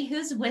everybody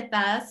who's with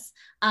us,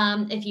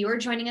 if you are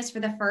joining us for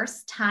the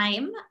first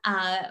time,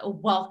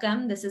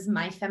 welcome. This is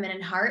My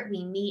Feminine Heart.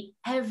 We meet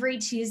every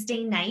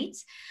Tuesday night,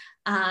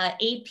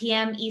 8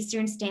 p.m.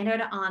 Eastern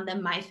Standard on the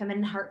My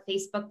Feminine Heart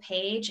Facebook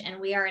page. And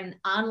we are an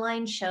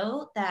online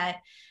show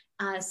that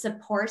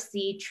supports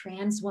the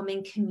trans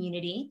woman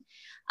community.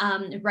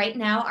 Right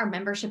now, our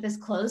membership is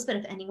closed, but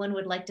if anyone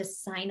would like to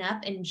sign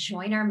up and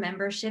join our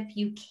membership,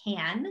 you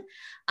can.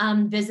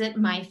 Visit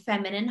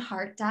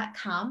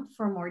myfeminineheart.com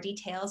for more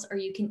details, or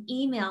you can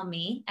email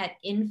me at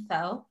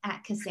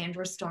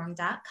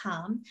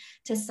info@cassandrastorm.com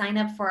to sign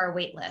up for our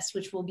wait list,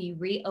 which will be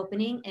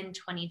reopening in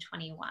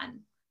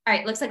 2021. All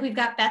right, looks like we've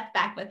got Beth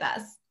back with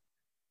us.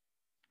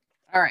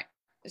 All right,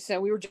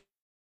 so we were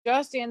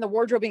just in the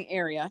wardrobing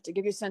area to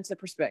give you a sense of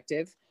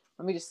perspective.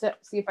 Let me just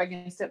see if I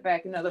can step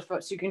back another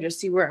foot so you can just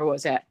see where I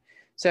was at.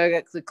 So I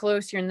got the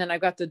close here, and then I've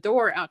got the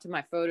door out to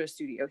my photo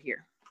studio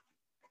here.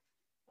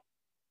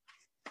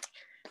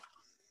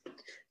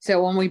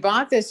 So when we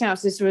bought this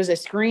house, this was a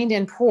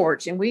screened-in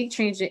porch, and we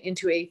changed it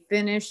into a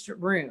finished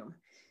room.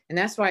 And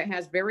that's why it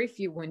has very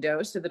few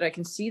windows, so that I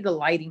can see the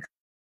lighting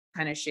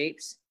kind of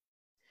shapes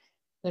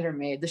that are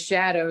made, the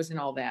shadows and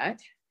all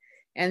that.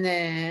 And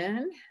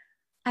then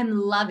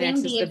I'm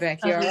loving the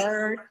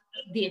backyard.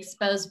 The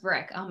exposed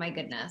brick. Oh my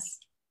goodness.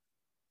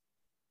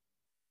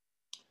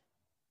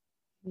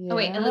 Yep. Oh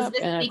wait,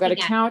 Elizabeth. And I've got a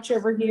couch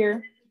over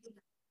here.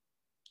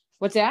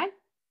 What's that?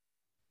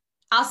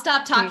 I'll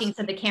stop talking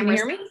so the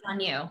camera's on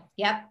you.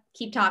 Yep.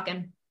 Keep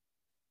talking.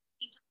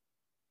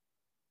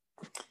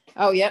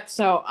 Oh, yep.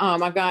 So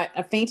I've got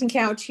a fainting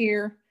couch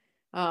here.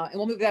 And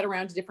we'll move that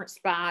around to different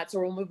spots,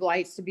 or we'll move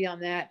lights to be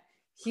on that.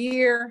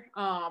 Here,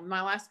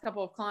 my last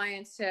couple of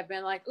clients have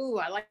been like, ooh,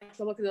 I like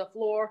to look at the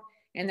floor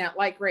and that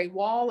light gray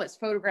wall. Let's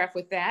photograph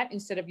with that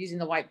instead of using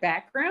the white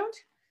background.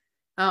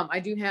 I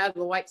do have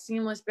the white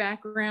seamless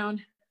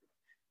background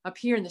up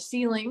here in the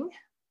ceiling,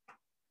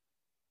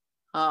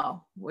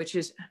 which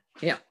is,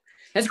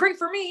 that's great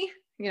for me,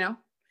 be able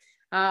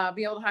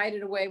to hide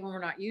it away when we're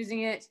not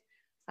using it.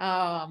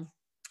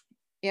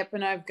 Yep.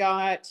 And I've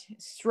got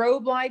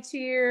strobe lights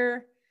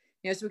here,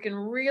 so we can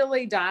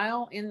really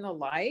dial in the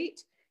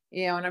light.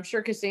 And I'm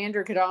sure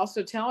Cassandra could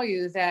also tell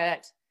you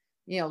that,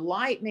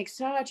 light makes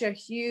such a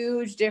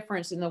huge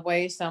difference in the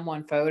way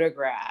someone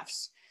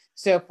photographs.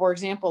 So for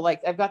example,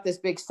 like I've got this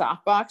big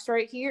softbox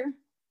right here,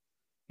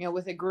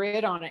 with a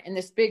grid on it. And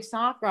this big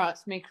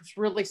softbox makes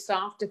really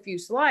soft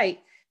diffuse light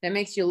that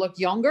makes you look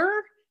younger.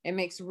 It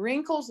makes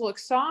wrinkles look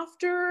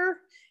softer.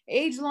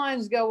 Age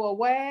lines go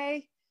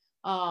away.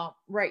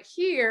 Right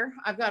here,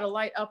 I've got a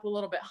light up a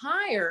little bit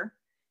higher.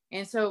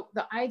 And so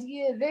the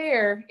idea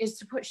there is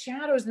to put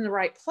shadows in the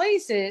right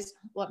places.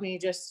 Let me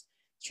just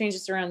change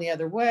this around the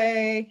other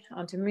way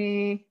onto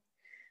me.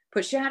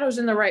 Put shadows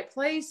in the right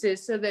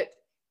places so that,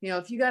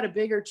 if you got a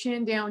bigger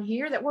chin down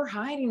here, that we're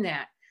hiding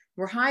that.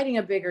 We're hiding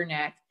a bigger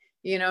neck.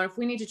 If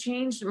we need to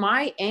change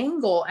my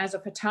angle as a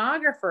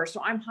photographer,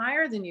 so I'm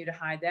higher than you to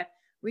hide that,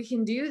 we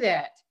can do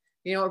that.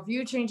 If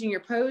you changing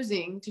your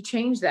posing to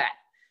change that.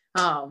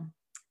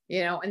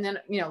 And then,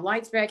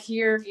 lights back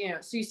here,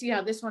 so you see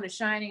how this one is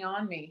shining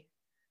on me.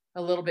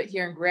 a little bit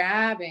here and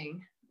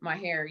grabbing my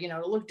hair, you know,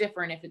 it'll look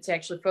different if it's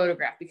actually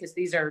photographed, because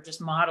these are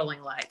just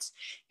modeling lights,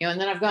 you know.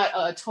 And then I've got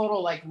a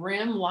total like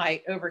rim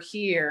light over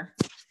here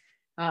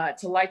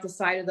to light the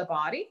side of the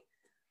body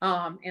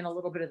and a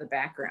little bit of the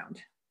background,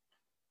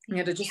 you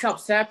know, to just help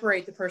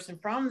separate the person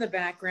from the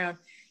background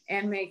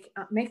and make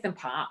them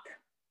pop.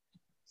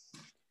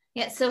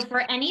 Yeah. So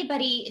for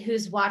anybody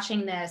who's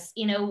watching this,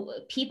 you know,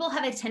 people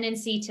have a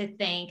tendency to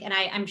think, and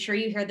I'm sure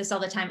you hear this all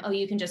the time, oh,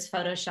 you can just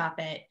Photoshop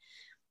it.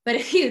 But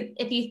if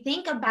you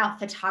think about,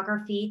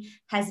 photography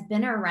has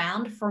been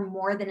around for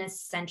more than a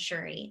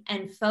century,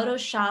 and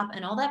Photoshop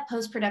and all that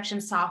post-production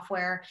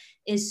software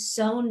is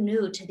so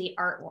new to the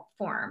art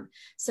form.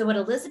 So what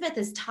Elizabeth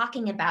is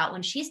talking about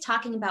when she's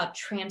talking about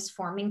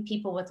transforming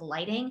people with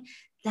lighting,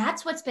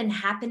 that's what's been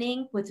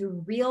happening with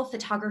real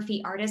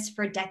photography artists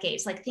for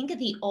decades. Like, think of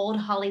the old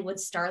Hollywood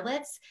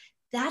starlets.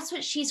 That's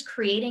what she's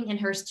creating in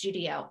her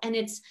studio. And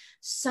it's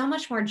so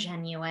much more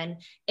genuine.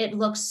 It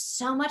looks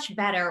so much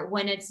better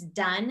when it's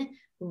done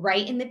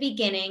right in the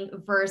beginning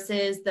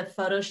versus the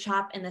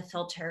Photoshop and the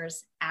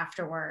filters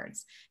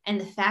afterwards. And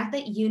the fact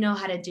that you know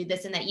how to do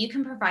this and that you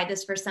can provide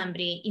this for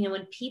somebody, you know,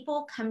 when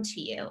people come to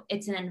you,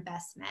 it's an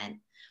investment.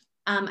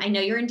 I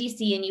know you're in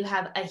DC and you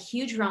have a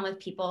huge realm of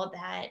people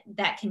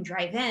that can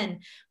drive in,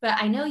 but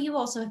I know you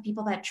also have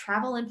people that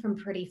travel in from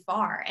pretty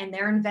far, and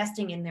they're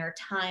investing in their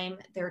time,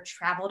 their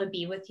travel to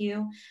be with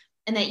you,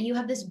 and that you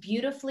have this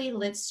beautifully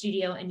lit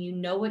studio and you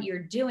know what you're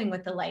doing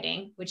with the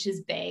lighting, which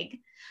is big.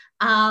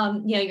 You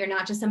know, you're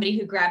not just somebody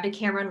who grabbed a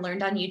camera and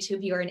learned on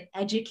YouTube, you're an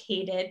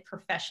educated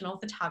professional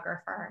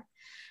photographer,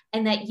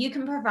 and that you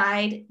can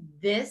provide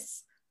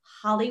this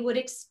Hollywood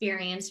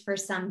experience for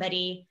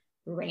somebody,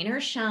 rain or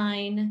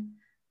shine,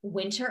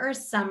 winter or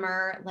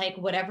summer, like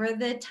whatever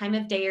the time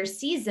of day or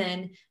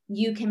season,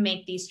 you can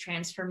make these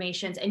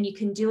transformations, and you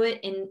can do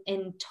it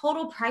in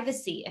total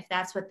privacy if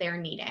that's what they're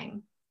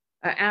needing.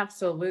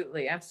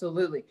 Absolutely.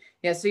 Absolutely.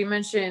 Yeah. So you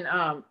mentioned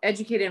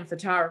educated in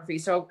photography.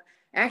 So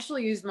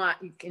actually use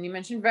and you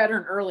mentioned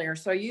veteran earlier.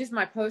 So I used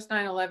my post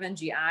 9/11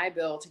 GI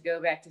Bill to go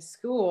back to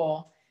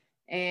school,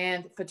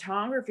 and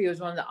photography was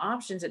one of the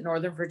options at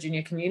Northern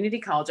Virginia Community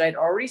College. I'd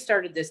already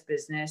started this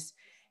business,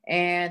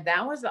 and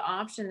that was the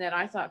option that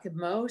I thought could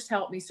most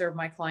help me serve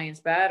my clients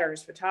better,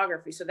 is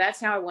photography. So that's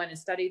how I went and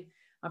studied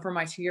for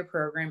my 2-year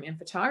program in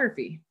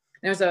photography.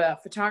 There's a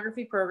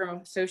photography program,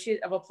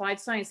 Associate of Applied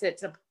Science,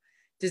 that's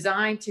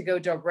designed to go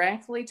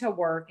directly to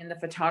work in the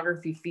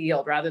photography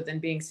field rather than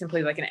being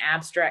simply like an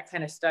abstract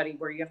kind of study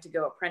where you have to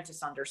go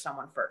apprentice under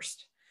someone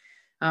first.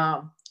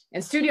 And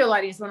studio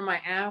lighting is one of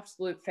my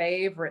absolute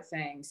favorite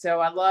things.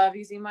 So I love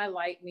using my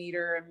light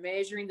meter and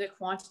measuring the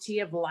quantity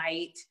of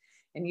light,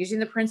 and using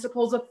the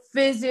principles of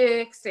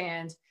physics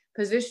and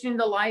positioning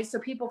the light so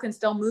people can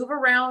still move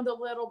around a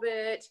little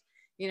bit,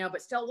 you know,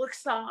 but still look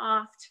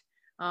soft.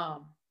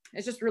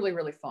 It's just really,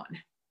 really fun.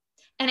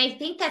 And I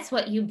think that's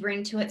what you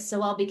bring to it so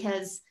well,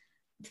 because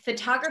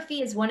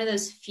photography is one of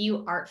those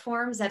few art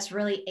forms that's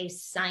really a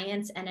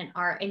science and an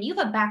art. And you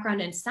have a background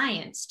in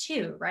science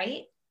too,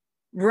 right?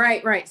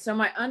 Right. So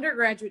my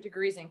undergraduate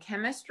degree is in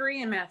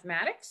chemistry and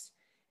mathematics.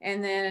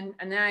 And then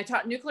I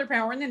taught nuclear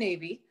power in the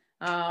Navy.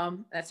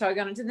 That's how I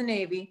got into the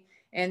Navy.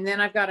 And then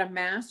I've got a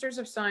master's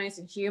of science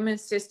in human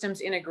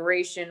systems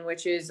integration,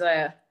 which is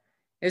a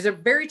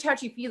very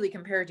touchy-feely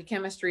compared to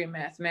chemistry and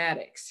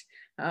mathematics.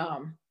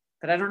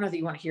 But I don't know that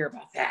you want to hear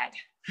about that.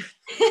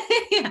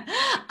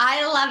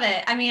 I love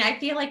it. I mean, I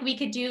feel like we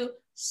could do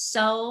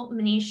so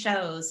many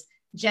shows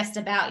just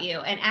about you.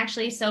 And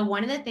actually, so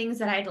one of the things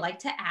that I'd like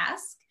to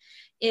ask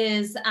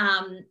is,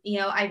 you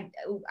know,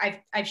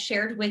 I've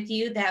shared with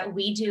you that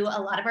we do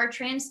a lot of our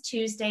Trans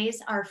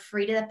Tuesdays are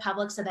free to the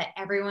public so that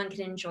everyone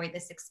can enjoy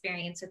this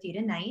experience with you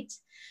tonight.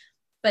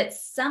 But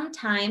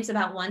sometimes,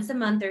 about once a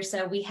month or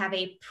so, we have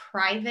a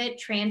private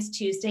Trans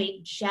Tuesday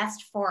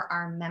just for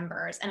our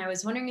members. And I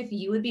was wondering if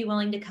you would be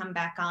willing to come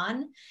back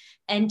on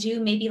and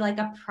do maybe like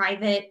a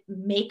private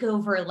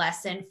makeover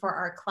lesson for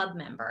our club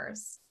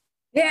members.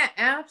 Yeah,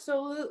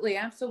 absolutely.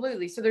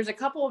 So there's a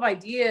couple of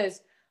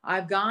ideas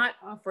I've got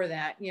for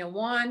that. You know,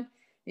 one,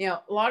 you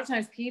know, a lot of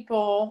times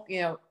people,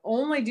 you know,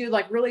 only do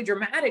like really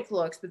dramatic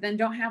looks, but then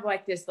don't have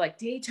like this like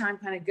daytime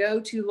kind of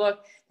go-to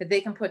look that they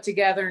can put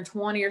together in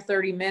 20 or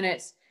 30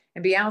 minutes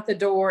and be out the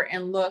door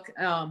and look,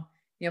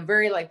 you know,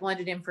 very like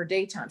blended in for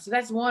daytime. So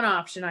that's one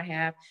option I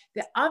have.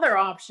 The other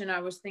option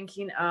I was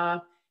thinking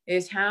of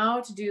is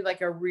how to do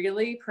like a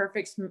really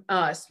perfect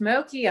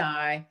smoky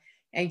eye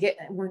and get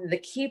one of the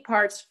key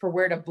parts for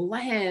where to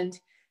blend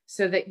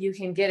so that you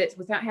can get it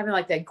without having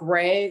like that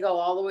gray go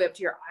all the way up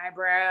to your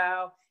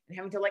eyebrow and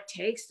having to like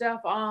take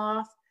stuff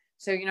off.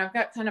 So, you know, I've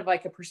got kind of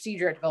like a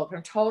procedure I developed.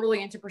 I'm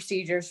totally into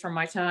procedures from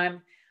my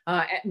time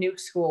at Nuke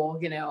School.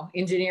 You know,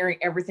 engineering,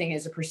 everything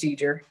is a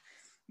procedure.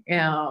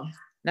 And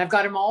I've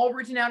got them all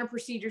written out in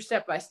procedure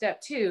step by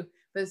step too,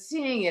 but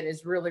seeing it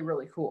is really,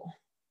 really cool.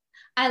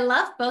 I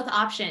love both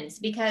options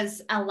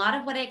because a lot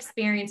of what I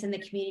experience in the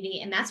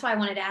community, and that's why I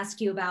wanted to ask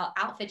you about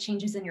outfit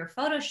changes in your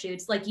photo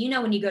shoots. Like, you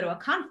know, when you go to a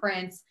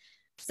conference,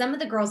 some of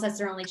the girls, that's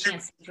their only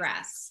chance to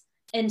dress.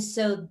 And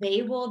so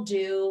they will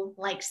do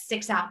like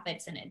 6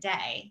 outfits in a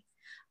day.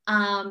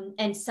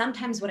 And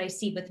sometimes what I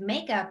see with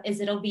makeup is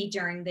it'll be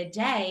during the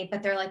day,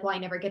 but they're like, well, I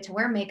never get to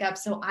wear makeup.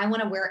 So I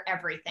want to wear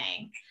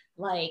everything,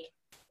 like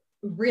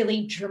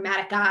really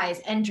dramatic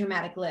eyes and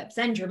dramatic lips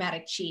and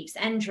dramatic cheeks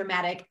and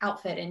dramatic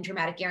outfit and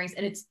dramatic earrings.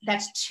 And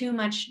that's too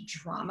much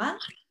drama.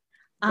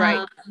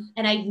 Right.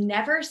 And I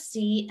never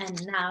see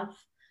enough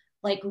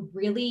like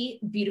really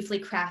beautifully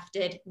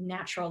crafted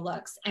natural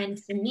looks. And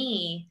to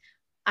me,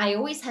 I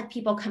always have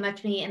people come up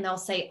to me and they'll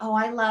say, oh,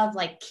 I love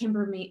like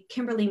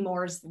Kimberly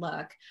Moore's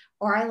look,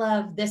 or I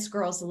love this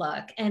girl's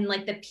look. And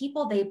like the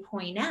people they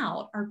point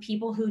out are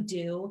people who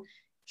do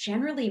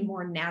generally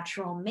more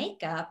natural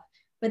makeup,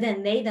 but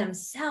then they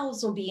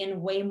themselves will be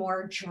in way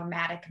more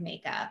dramatic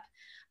makeup.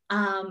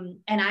 And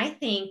I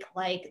think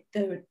like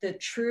the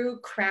true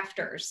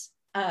crafters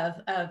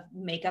of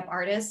makeup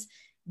artists,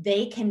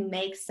 they can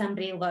make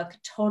somebody look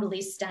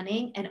totally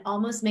stunning and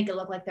almost make it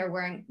look like they're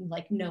wearing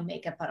like no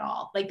makeup at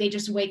all. Like they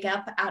just wake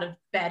up out of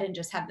bed and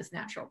just have this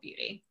natural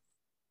beauty.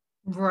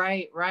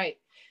 Right, right.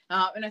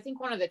 And I think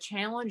one of the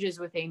challenges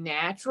with a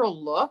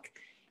natural look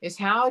is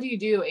how do you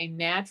do a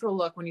natural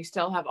look when you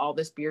still have all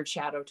this beard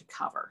shadow to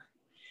cover?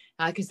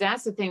 Because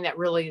that's the thing that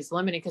really is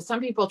limiting. Because some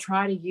people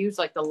try to use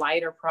like the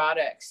lighter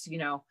products,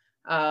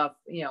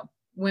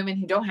 women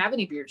who don't have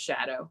any beard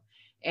shadow,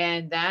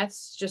 and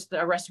that's just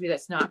a recipe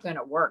that's not going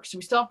to work. So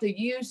we still have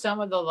to use some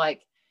of the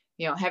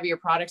heavier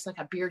products like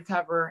a beard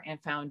cover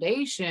and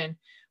foundation,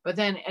 but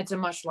then it's a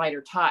much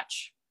lighter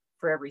touch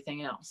for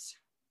everything else.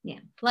 Yeah.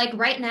 Like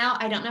right now,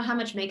 I don't know how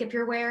much makeup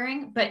you're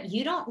wearing, but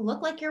you don't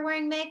look like you're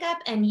wearing makeup,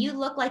 and you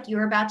look like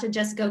you're about to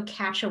just go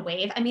catch a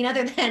wave. I mean,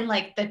 other than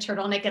like the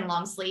turtleneck and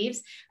long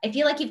sleeves, I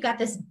feel like you've got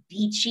this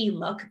beachy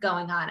look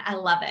going on. I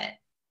love it.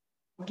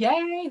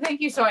 Yay.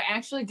 Thank you. So I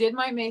actually did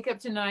my makeup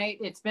tonight.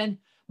 It's been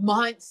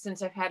months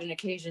since I've had an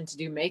occasion to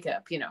do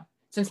makeup,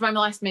 since my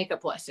last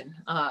makeup lesson,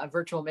 a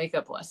virtual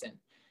makeup lesson.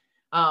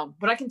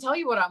 But I can tell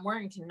you what I'm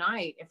wearing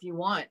tonight if you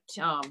want.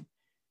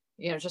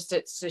 Just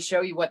to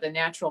show you what the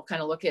natural kind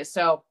of look is.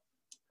 So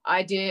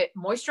I did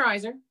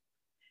moisturizer,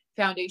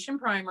 foundation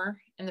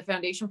primer, and the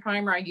foundation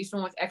primer, I used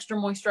one with extra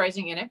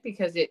moisturizing in it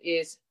because it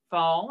is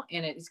fall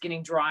and it is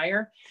getting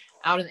drier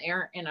out in the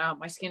air, and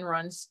my skin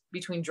runs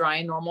between dry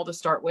and normal to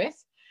start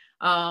with.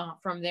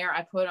 From there,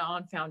 I put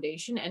on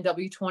foundation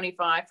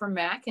NW25 from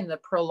MAC in the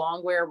Pro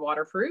Longwear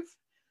waterproof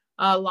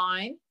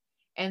line.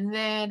 And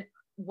then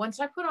once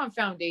I put on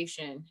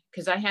foundation,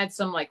 because I had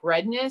some like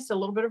redness, a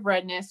little bit of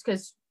redness,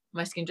 because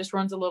my skin just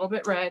runs a little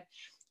bit red.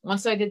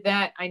 Once I did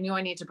that, I knew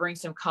I need to bring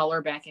some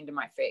color back into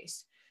my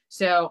face.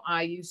 So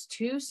I used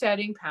 2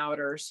 setting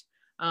powders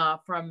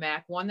from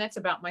MAC, one that's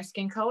about my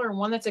skin color and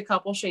one that's a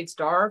couple shades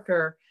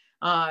darker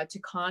to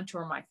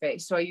contour my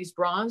face. So I used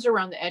bronzer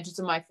around the edges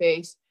of my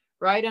face,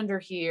 right under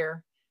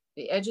here,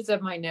 the edges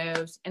of my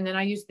nose. And then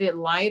I used the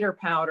lighter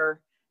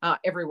powder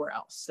everywhere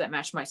else that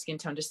matched my skin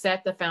tone to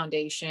set the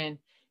foundation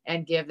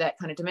and give that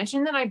kind of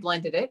dimension. Then I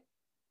blended it.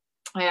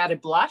 I added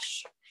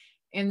blush.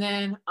 And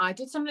then I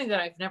did something that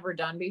I've never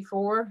done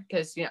before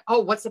because,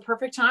 what's the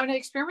perfect time to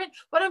experiment?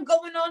 But I'm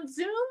going on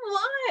Zoom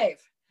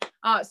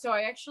live. So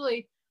I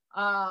actually,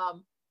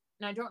 and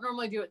I don't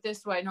normally do it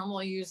this way. I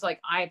normally use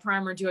like eye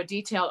primer, do a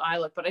detailed eye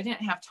look, but I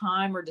didn't have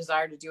time or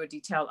desire to do a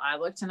detailed eye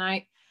look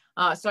tonight.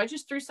 So I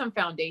just threw some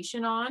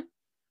foundation on.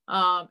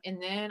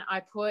 And then I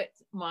put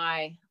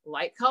my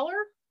light color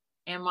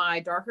and my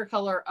darker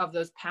color of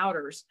those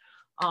powders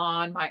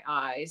on my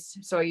eyes.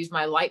 So I used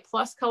my light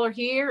plus color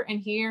here and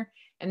here.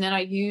 And then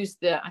I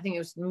used I think it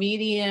was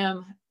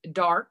medium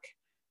dark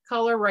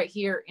color right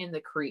here in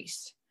the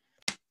crease.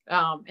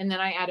 And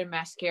then I added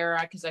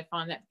mascara because I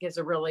found that gives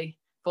a really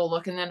full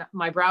look. And then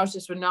my brows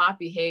just would not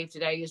behave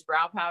today. I used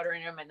brow powder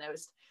in them, and it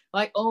was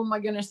like, oh my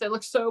goodness, they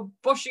look so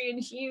bushy and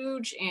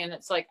huge. And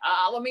it's like,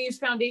 let me use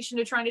foundation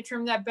to try to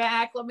trim that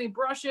back. Let me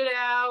brush it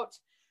out.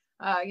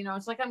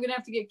 It's like, I'm going to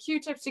have to get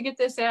Q-tips to get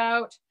this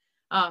out.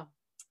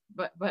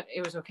 But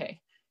it was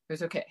okay. It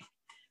was okay.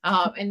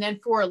 And then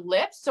for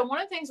lips. So one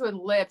of the things with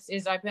lips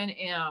is I've been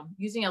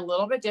using a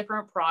little bit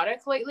different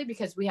product lately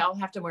because we all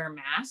have to wear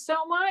masks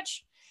so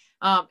much.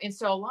 And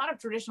so a lot of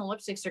traditional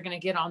lipsticks are going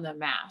to get on the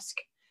mask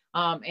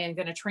and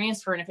going to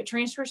transfer. And if it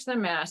transfers to the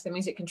mask, that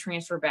means it can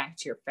transfer back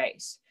to your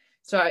face.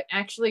 So I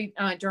actually,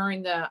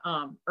 during the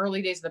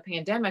early days of the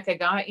pandemic, I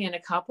got in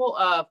a couple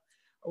of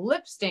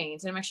lip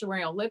stains, and I'm actually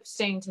wearing a lip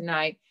stain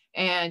tonight,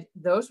 and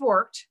those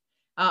worked.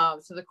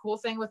 So the cool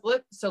thing with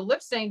lip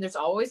stain, there's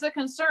always a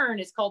concern.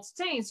 It's called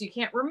stain, so you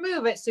can't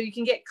remove it, so you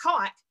can get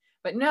caught.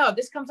 But no,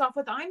 this comes off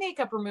with eye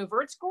makeup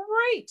remover. It's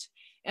great.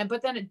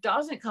 But then it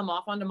doesn't come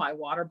off onto my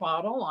water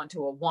bottle,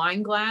 onto a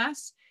wine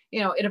glass.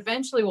 It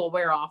eventually will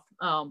wear off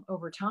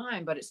over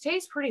time, but it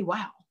stays pretty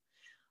well.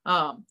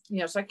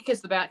 So I can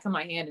kiss the back of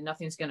my hand and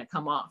nothing's going to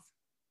come off.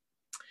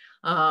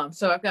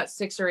 So I've got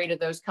 6 or 8 of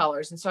those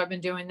colors. And so I've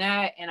been doing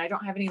that, and I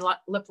don't have any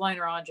lip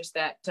liner on, just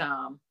that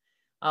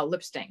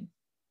lip stain.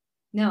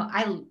 No,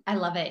 I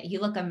love it. You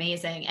look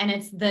amazing. And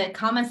it's the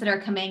comments that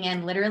are coming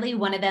in. Literally,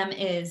 one of them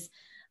is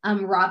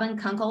Robin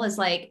Kunkel is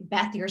like,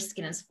 Beth, your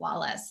skin is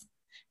flawless.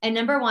 And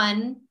number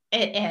one,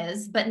 it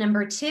is. But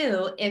number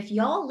two, if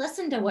y'all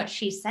listen to what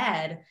she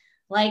said,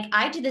 like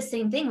I do the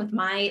same thing with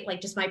my,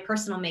 like just my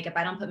personal makeup.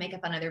 I don't put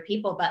makeup on other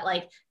people, but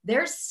like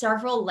there's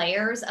several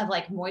layers of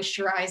like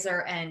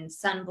moisturizer and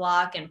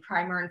sunblock and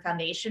primer and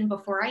foundation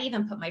before I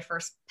even put my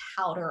first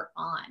powder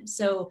on.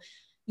 So,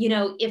 you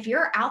know, if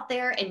you're out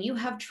there and you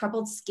have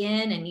troubled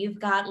skin and you've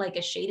got like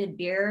a shaded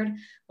beard,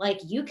 like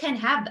you can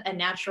have a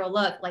natural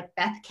look. Like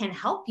Beth can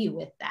help you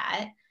with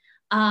that.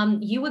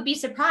 You would be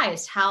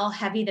surprised how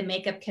heavy the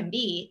makeup can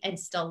be and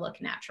still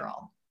look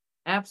natural.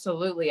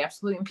 Absolutely,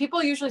 absolutely. And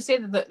people usually say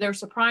that they're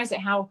surprised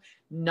at how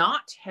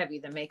not heavy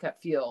the makeup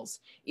feels,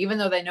 even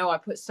though they know I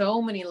put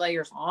so many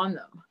layers on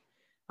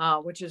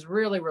them, which is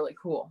really, really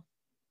cool.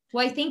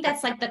 Well, I think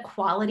that's like the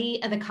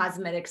quality of the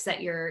cosmetics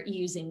that you're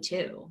using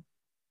too.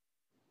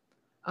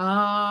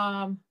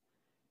 Probably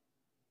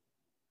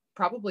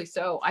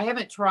so. I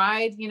haven't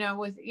tried,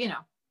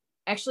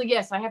 actually,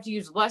 yes, I have to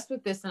use less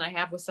with this than I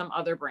have with some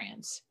other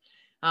brands.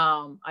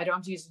 I don't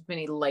have to use as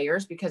many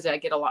layers because I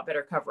get a lot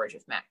better coverage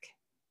with MAC.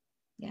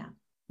 Yeah,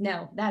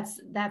 no, that's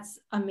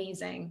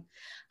amazing.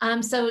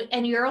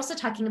 And you're also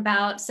talking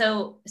about,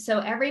 so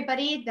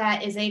everybody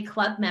that is a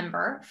club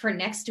member for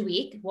next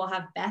week, we'll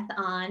have Beth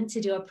on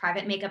to do a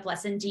private makeup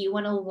lesson. Do you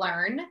want to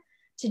learn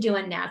to do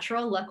a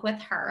natural look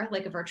with her,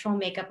 like a virtual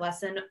makeup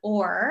lesson,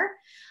 or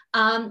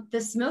the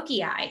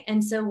smoky eye?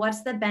 And so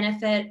what's the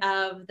benefit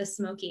of the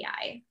smoky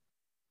eye?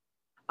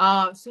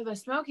 So the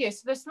smoky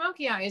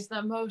eye is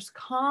the most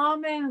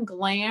common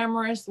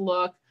glamorous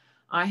look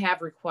I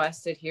have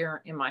requested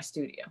here in my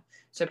studio.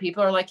 So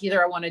people are like,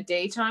 either I want a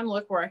daytime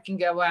look where I can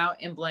go out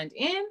and blend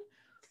in,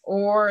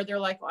 or they're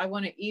like, I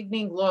want an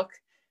evening look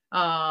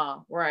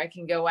where I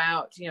can go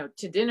out,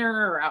 to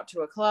dinner or out to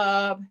a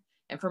club.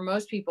 And for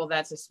most people,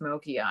 that's a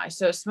smoky eye.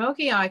 So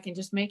smoky eye can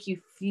just make you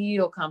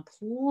feel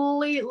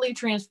completely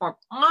transformed.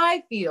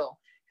 I feel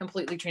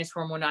completely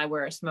transformed when I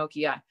wear a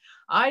smoky eye.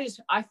 I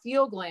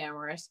feel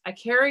glamorous. I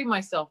carry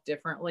myself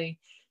differently.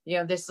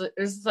 This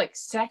is like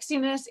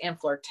sexiness and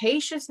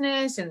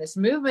flirtatiousness and this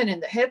movement in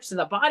the hips and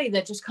the body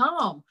that just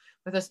come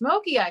with a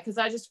smoky eye, because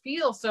I just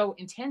feel so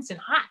intense and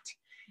hot.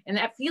 And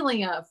that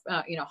feeling of,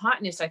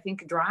 hotness, I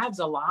think drives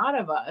a lot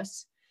of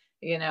us,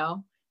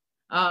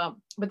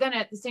 but then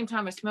at the same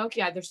time, a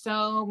smoky eye, there's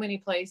so many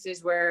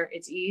places where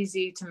it's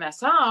easy to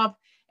mess up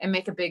and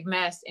make a big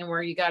mess, and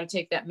where you got to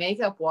take that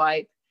makeup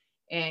wipe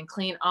and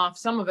clean off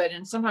some of it.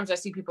 And sometimes I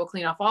see people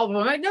clean off all of them.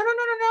 I'm like, no.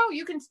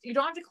 You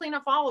don't have to clean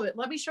off all of it.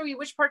 Let me show you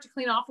which part to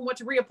clean off and what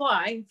to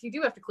reapply if you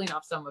do have to clean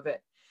off some of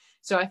it.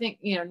 So I think,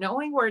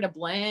 knowing where to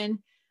blend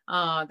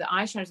the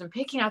eyeshadows and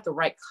picking out the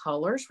right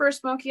colors for a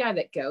smoky eye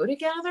that go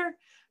together,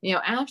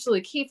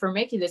 absolutely key for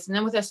making this. And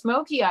then with a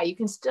smoky eye, you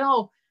can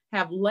still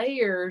have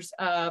layers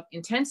of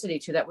intensity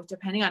to that,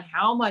 depending on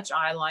how much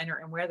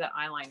eyeliner and where that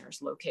eyeliner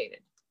is located.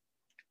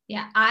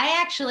 Yeah,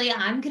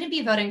 I'm going to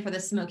be voting for the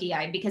smoky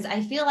eye because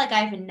I feel like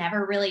I've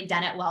never really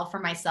done it well for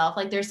myself.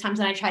 Like there's times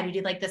when I try to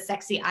do like the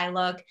sexy eye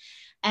look,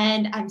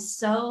 and I'm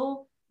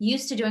so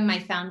used to doing my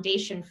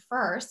foundation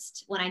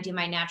first when I do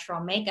my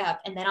natural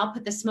makeup, and then I'll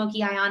put the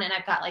smoky eye on and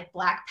I've got like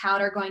black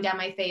powder going down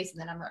my face,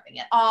 and then I'm rubbing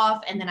it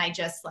off, and then I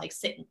just like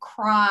sit and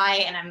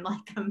cry, and I'm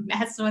like a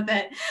mess with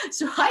it.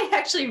 So I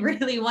actually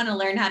really want to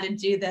learn how to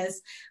do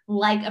this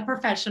like a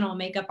professional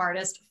makeup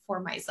artist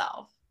for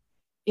myself.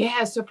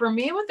 Yeah. So for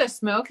me with the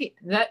smoky,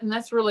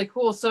 that's really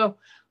cool. So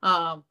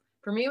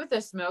for me with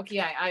the smoky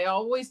eye, I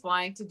always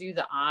like to do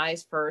the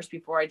eyes first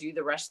before I do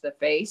the rest of the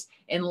face,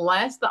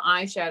 unless the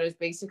eyeshadows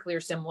basically are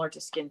similar to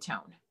skin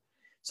tone.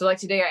 So like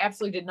today, I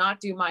absolutely did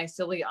not do my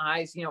silly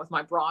eyes, with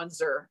my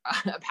bronzer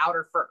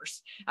powder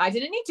first. I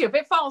didn't need to. If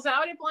it falls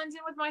out, it blends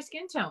in with my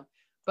skin tone.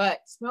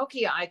 But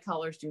smoky eye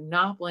colors do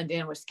not blend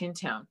in with skin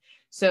tone.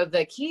 So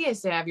the key is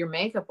to have your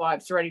makeup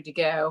wipes ready to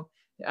go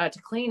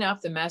to clean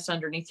up the mess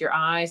underneath your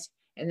eyes,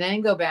 and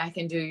then go back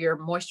and do your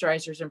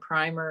moisturizers and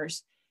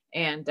primers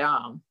and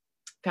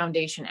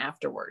foundation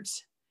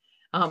afterwards.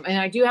 And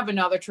I do have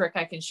another trick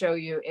I can show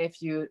you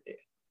if you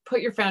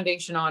put your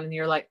foundation on and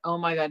you're like, oh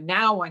my God,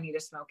 now I need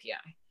a smoky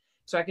eye.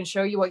 So I can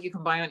show you what you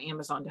can buy on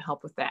Amazon to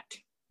help with that.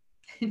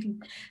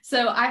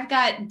 So I've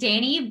got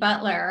Danny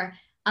Butler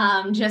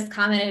just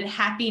commented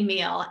happy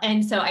meal.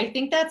 And so I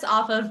think that's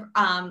off of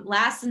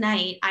last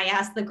night. I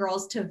asked the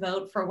girls to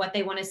vote for what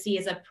they want to see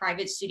as a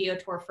private studio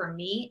tour for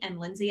me and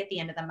Lindsay at the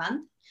end of the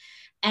month.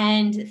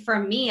 And for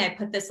me, I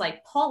put this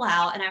like poll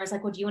out and I was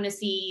like, well, do you want to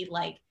see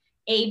like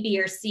A, B,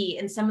 or C?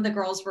 And some of the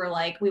girls were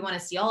like, we want to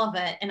see all of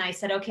it. And I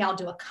said, okay, I'll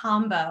do a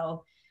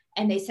combo.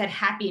 And they said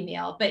happy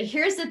meal. But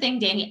here's the thing,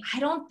 Danny,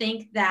 I don't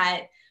think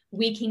that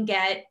we can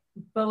get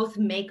both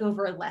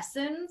makeover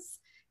lessons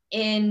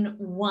in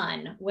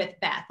one with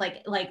Beth,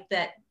 like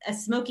a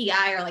smoky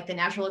eye or like the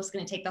natural look's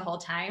going to take the whole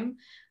time.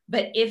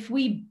 But if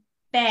we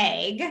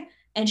beg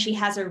and she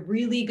has a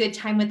really good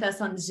time with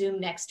us on Zoom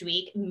next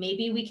week,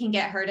 maybe we can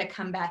get her to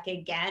come back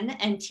again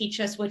and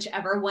teach us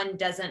whichever one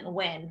doesn't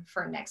win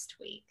for next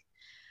week.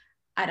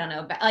 I don't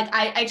know. But like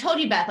I told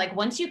you, Beth, like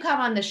once you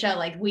come on the show,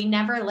 like we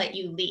never let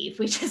you leave.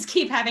 We just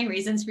keep having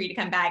reasons for you to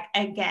come back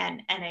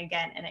again and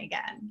again and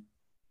again.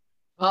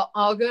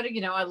 I'll go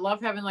to, I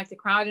love having like the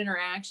crowd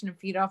interaction and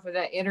feed off of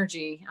that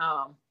energy.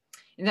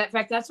 And that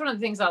fact, that's one of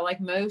the things I like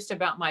most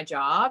about my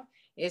job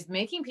is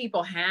making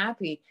people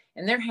happy,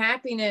 and their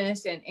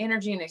happiness and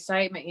energy and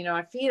excitement.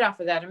 I feed off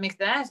of that.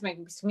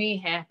 Makes me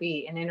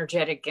happy and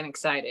energetic and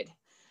excited.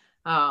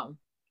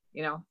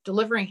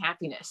 Delivering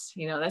happiness,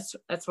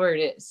 that's where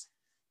it is.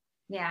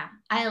 Yeah,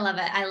 I love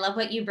it. I love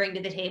what you bring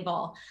to the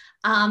table.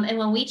 And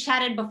when we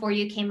chatted before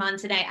you came on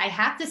tonight, I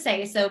have to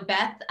say, so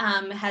Beth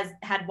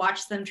had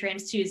watched some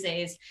Trans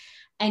Tuesdays,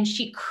 and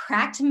she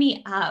cracked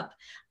me up.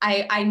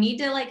 I need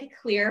to like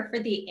clear for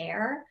the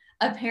air.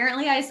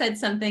 Apparently, I said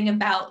something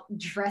about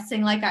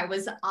dressing like I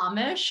was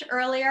Amish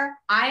earlier.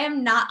 I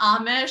am not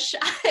Amish.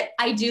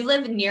 I do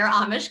live near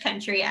Amish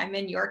country. I'm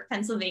in York,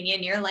 Pennsylvania,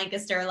 near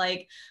Lancaster,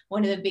 like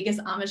one of the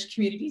biggest Amish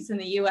communities in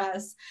the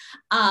US.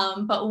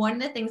 But one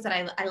of the things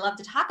that I love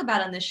to talk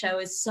about on this show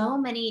is so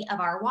many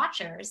of our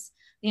watchers,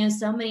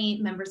 so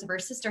many members of our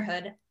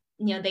sisterhood,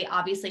 they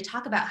obviously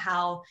talk about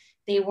how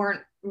they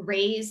weren't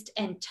raised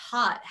and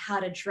taught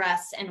how to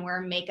dress and wear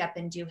makeup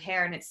and do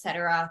hair and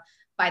etc.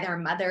 by their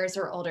mothers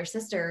or older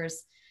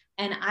sisters.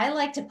 And I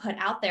like to put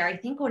out there, I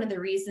think one of the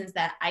reasons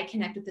that I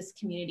connect with this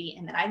community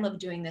and that I love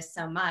doing this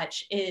so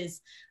much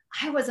is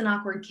I was an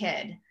awkward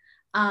kid.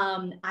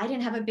 I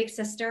didn't have a big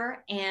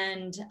sister,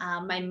 and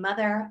my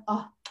mother,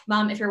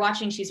 Mom, if you're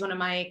watching, she's one of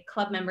my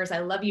club members. I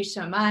love you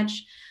so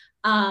much.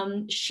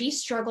 She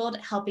struggled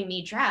helping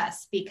me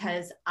dress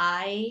because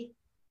I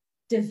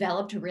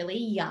developed really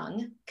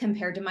young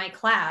compared to my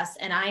class.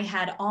 And I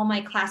had all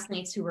my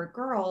classmates who were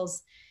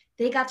girls,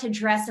 they got to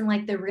dress in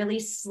like the really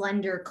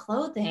slender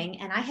clothing,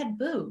 and I had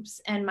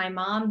boobs, and my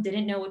mom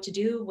didn't know what to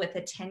do with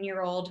a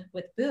 10-year-old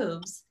with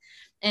boobs.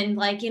 And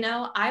like,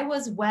 I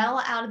was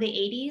well out of the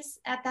 80s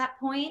at that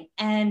point,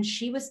 and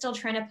she was still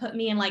trying to put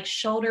me in like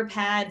shoulder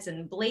pads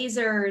and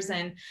blazers.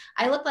 And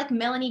I looked like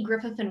Melanie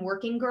Griffith in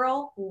Working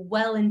Girl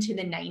well into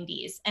the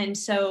 90s. And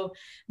so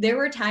there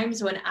were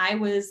times when I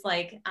was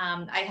like,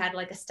 I had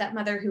like a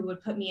stepmother who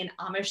would put me in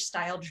Amish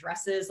style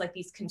dresses, like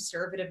these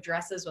conservative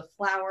dresses with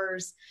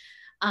flowers.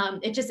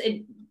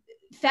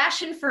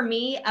 Fashion for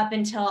me up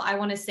until I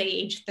want to say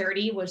age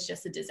 30 was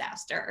just a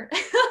disaster.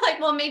 Like,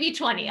 well, maybe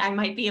 20, I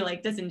might be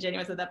like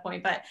disingenuous at that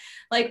point, but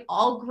like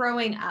all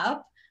growing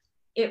up,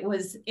 it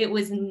was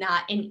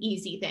not an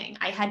easy thing.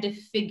 I had to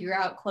figure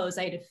out clothes.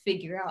 I had to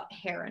figure out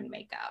hair and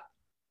makeup.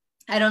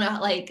 I don't know,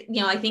 like,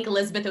 I think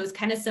Elizabeth, it was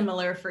kind of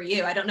similar for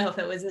you. I don't know if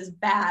it was as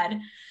bad.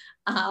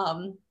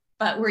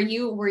 But were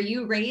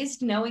you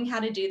raised knowing how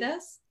to do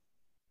this?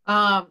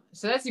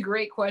 So that's a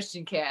great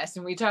question, Cass.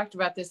 And we talked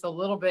about this a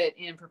little bit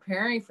in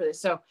preparing for this.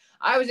 So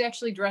I was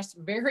actually dressed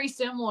very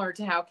similar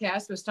to how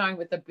Cass was talking,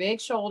 with the big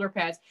shoulder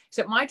pads,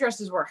 except my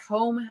dresses were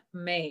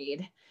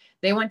homemade.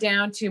 They went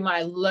down to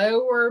my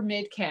lower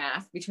mid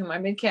calf, between my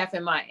mid calf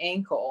and my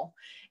ankle.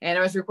 And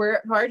I was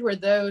required to wear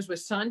those with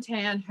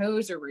suntan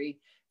hosiery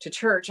to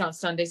church on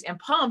Sundays, and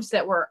pumps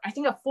that were, I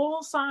think, a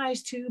full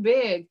size too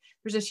big.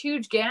 There's this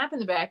huge gap in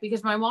the back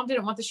because my mom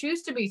didn't want the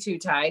shoes to be too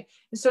tight.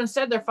 And so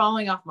instead they're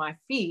falling off my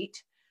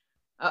feet.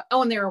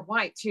 And they were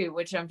white too,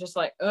 which I'm just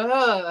like,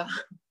 ugh.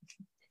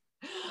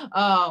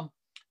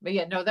 But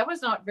yeah, no, that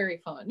was not very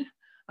fun.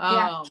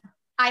 Yeah.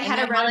 I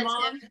had a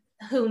relative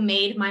who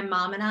made my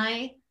mom and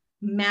I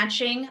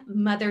matching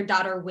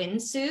mother-daughter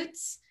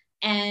windsuits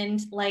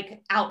and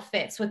like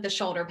outfits with the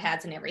shoulder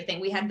pads and everything.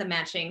 We had the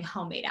matching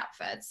homemade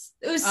outfits.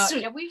 It was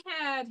sweet. Yeah,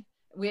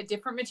 we had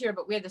different material,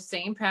 but we had the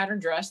same pattern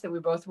dress that we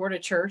both wore to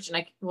church. And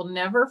I will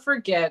never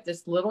forget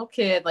this little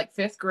kid, like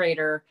fifth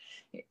grader,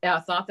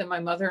 thought that my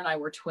mother and I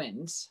were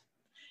twins.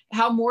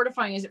 How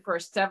mortifying is it for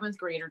a seventh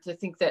grader to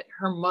think that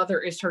her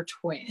mother is her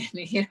twin?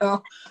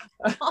 Oh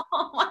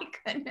my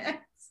goodness.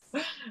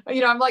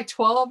 I'm like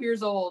 12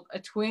 years old, a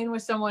twin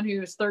with someone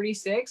who is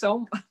 36.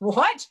 Oh,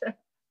 what?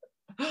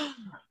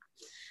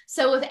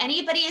 So if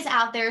anybody is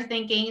out there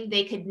thinking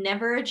they could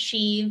never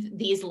achieve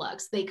these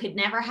looks, they could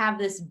never have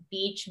this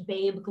beach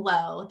babe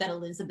glow that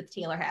Elizabeth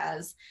Taylor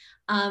has,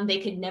 they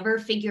could never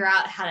figure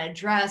out how to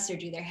dress or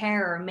do their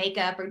hair or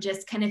makeup or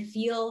just kind of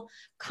feel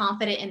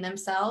confident in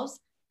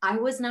themselves. I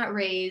was not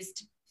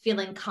raised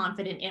feeling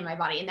confident in my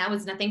body. And that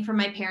was nothing from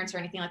my parents or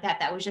anything like that.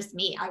 That was just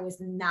me. I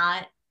was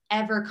not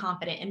ever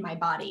confident in my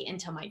body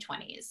until my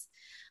 20s.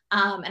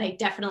 And I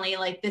definitely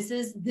like, this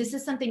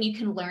is something you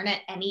can learn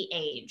at any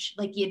age.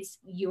 Like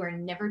you are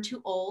never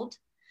too old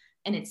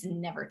and it's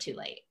never too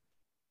late.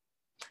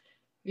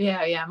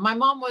 Yeah. Yeah. My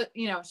mom was,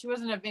 she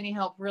wasn't of any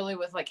help really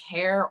with like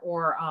hair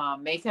or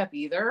makeup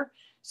either.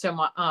 So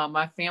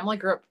my family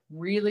grew up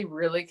really,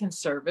 really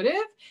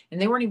conservative,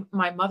 and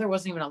my mother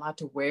wasn't even allowed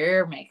to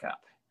wear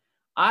makeup.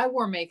 I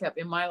wore makeup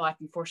in my life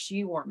before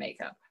she wore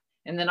makeup.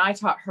 And then I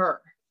taught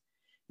her.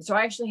 And so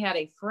I actually had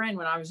a friend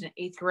when I was in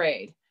 8th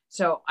grade.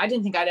 So I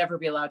didn't think I'd ever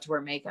be allowed to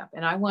wear makeup.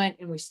 And I went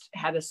and we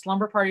had a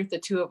slumber party with the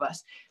two of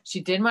us. She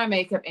did my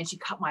makeup and she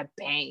cut my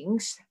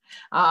bangs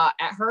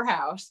at her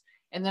house.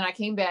 And then I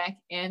came back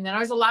and then I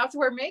was allowed to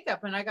wear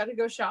makeup, and I got to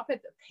go shop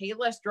at the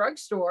Payless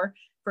drugstore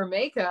for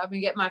makeup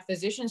and get my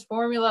physician's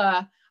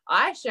formula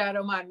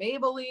eyeshadow, my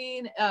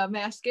Maybelline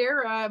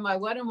mascara, my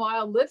Wet n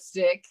Wild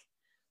lipstick.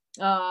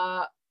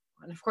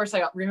 And of course,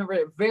 I remember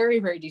it very,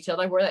 very detailed.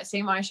 I wore that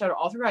same eyeshadow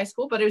all through high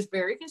school, but it was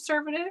very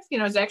conservative.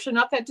 It's actually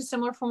not that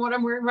dissimilar from what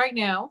I'm wearing right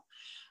now.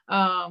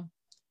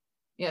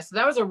 Yeah, so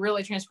that was a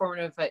really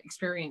transformative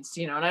experience,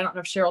 and I don't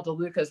know if Cheryl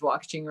DeLuca is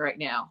watching right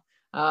now,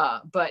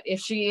 but if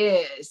she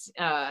is,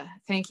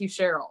 thank you,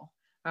 Cheryl,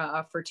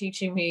 for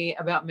teaching me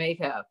about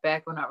makeup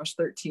back when I was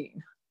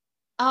 13.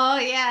 Oh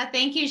yeah,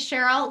 thank you,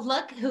 Cheryl.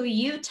 Look who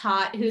you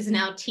taught, who's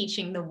now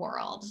teaching the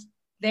world.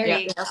 There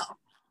you go.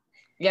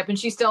 Yep, and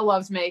she still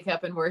loves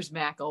makeup and wears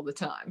MAC all the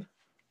time.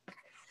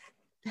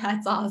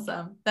 That's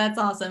awesome. That's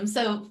awesome.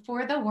 So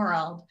for the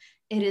world,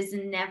 it is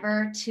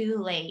never too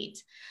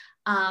late.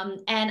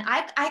 And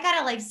I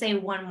gotta say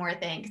one more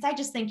thing, because I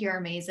just think you're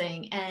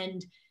amazing.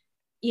 And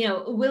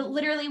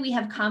we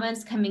have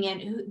comments coming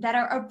in that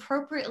are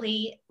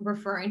appropriately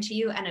referring to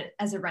you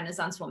as a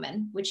Renaissance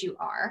woman, which you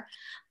are.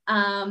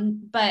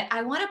 But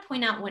I want to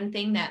point out one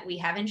thing that we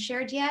haven't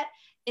shared yet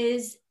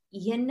is,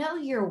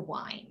 your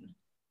wine.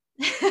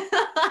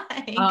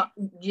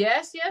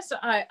 Yes.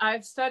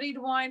 I've studied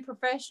wine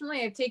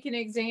professionally. I've taken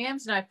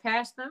exams and I've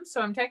passed them.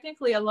 So I'm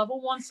technically a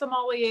level 1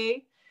 sommelier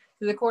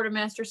through the Court of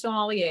Master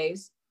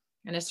Sommeliers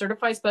and a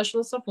certified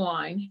specialist of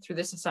wine through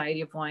the Society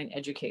of Wine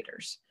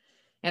Educators.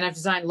 And I've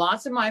designed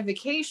lots of my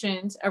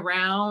vacations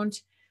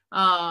around,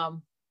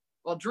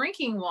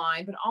 drinking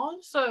wine, but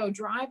also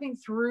driving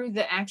through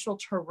the actual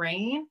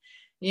terrain,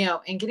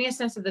 and getting a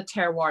sense of the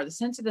terroir, the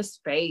sense of the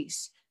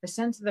space, the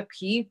sense of the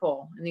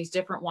people in these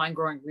different wine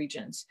growing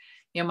regions.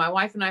 My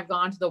wife and I have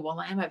gone to the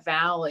Willamette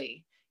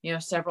Valley,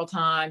 several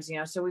times,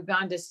 so we've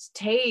gone to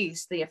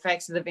taste the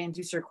effects of the Van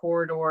Duser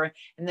corridor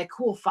and the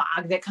cool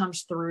fog that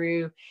comes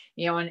through,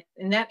 and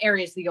that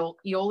area is the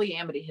Eole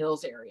Amity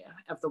Hills area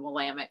of the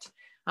Willamette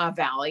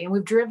Valley. And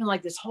we've driven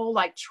this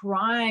whole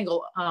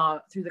triangle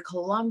through the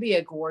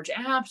Columbia Gorge,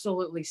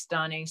 absolutely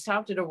stunning.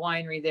 Stopped at a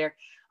winery there,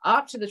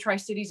 up to the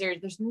Tri-Cities area.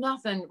 There's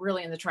nothing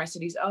really in the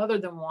Tri-Cities other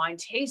than wine.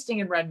 Tasting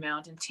in Red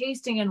Mountain,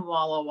 tasting in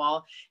Walla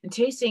Walla, and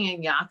tasting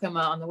in Yakima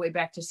on the way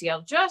back to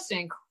Seattle. Just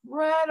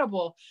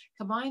incredible,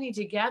 combining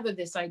together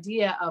this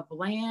idea of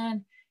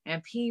land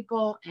and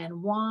people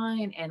and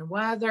wine and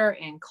weather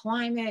and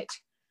climate.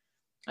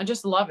 I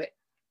just love it.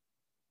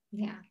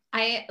 Yeah.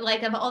 I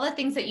of all the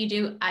things that you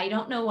do, I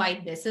don't know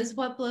why this is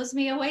what blows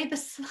me away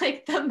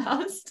the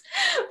most,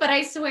 but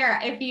I swear,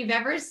 if you've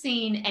ever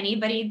seen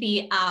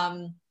anybody,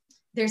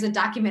 there's a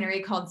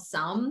documentary called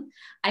Some.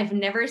 I've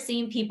never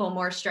seen people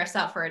more stressed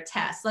out for a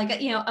test.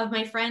 Of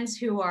my friends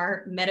who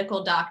are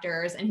medical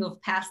doctors and who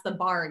have passed the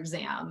bar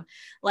exam,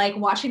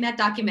 watching that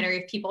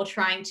documentary of people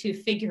trying to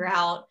figure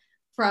out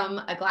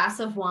from a glass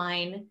of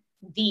wine,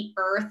 the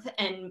earth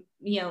and,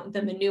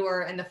 the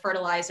manure and the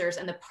fertilizers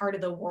and the part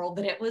of the world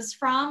that it was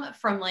from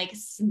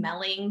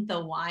smelling the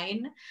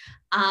wine.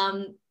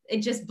 It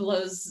just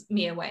blows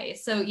me away.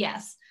 So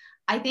yes,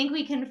 I think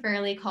we can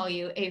fairly call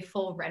you a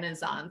full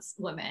Renaissance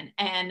woman.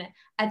 And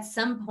at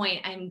some point,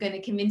 I'm going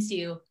to convince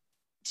you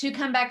to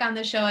come back on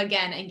the show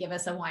again and give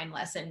us a wine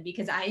lesson,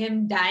 because I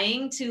am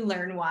dying to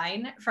learn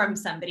wine from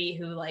somebody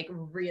who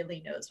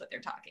really knows what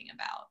they're talking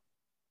about.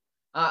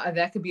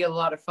 That could be a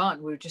lot of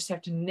fun. We would just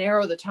have to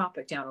narrow the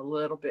topic down a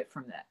little bit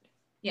from that.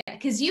 Yeah,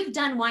 because you've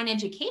done wine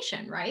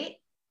education, right?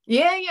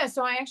 Yeah.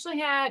 So I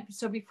actually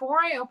before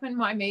I opened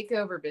my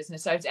makeover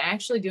business, I was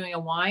actually doing a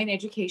wine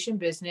education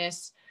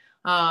business,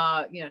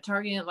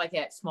 targeting it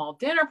at small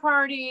dinner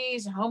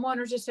parties,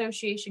 homeowners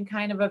association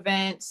kind of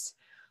events,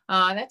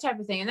 that type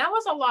of thing. And that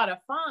was a lot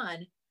of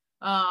fun.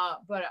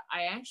 But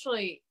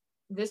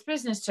this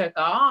business took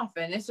off,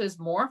 and this was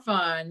more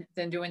fun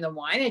than doing the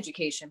wine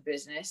education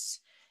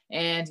business.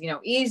 And,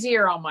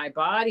 easier on my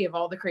body of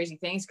all the crazy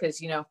things.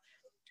 Because,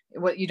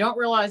 what you don't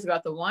realize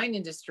about the wine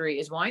industry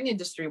is wine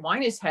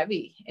is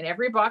heavy, and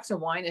every box of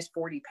wine is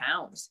 40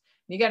 pounds.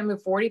 You got to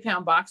move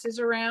 40-pound boxes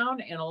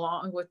around, and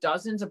along with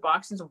dozens of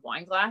boxes of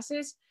wine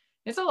glasses,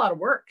 it's a lot of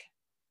work.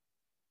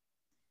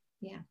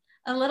 Yeah.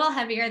 A little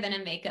heavier than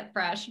a makeup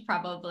brush,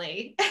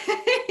 probably.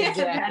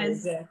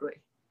 Exactly.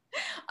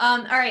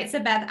 All right. So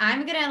Beth,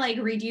 I'm going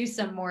to read you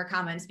some more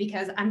comments,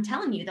 because I'm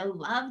telling you, the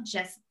love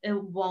just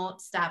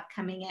won't stop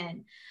coming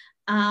in.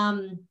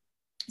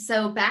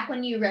 So back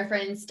when you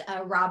referenced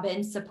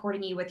Robin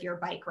supporting you with your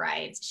bike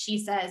rides, she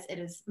says, "It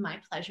is my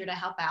pleasure to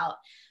help out."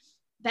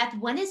 Beth,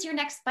 when is your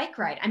next bike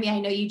ride? I mean, I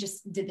know you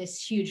just did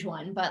this huge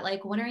one, but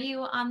when are you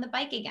on the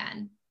bike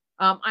again?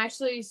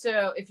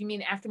 So if you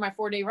mean after my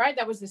 4-day ride,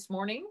 that was this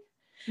morning.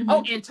 Mm-hmm.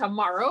 Oh, and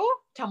tomorrow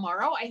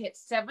I hit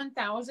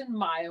 7,000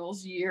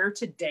 miles year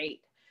to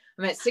date.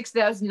 I'm at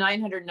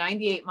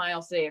 6,998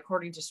 miles today,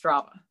 according to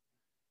Strava.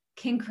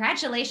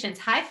 Congratulations.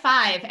 High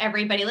five,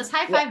 everybody. Let's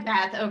high five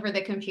Beth over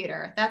the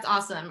computer. That's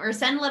awesome. Or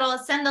send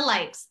the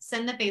likes,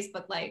 send the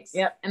Facebook likes.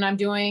 Yep. And I'm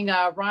doing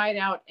a ride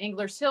out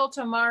Anglers Hill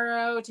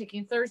tomorrow,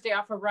 taking Thursday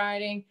off of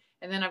riding.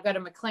 And then I've got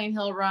a McLean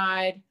Hill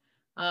ride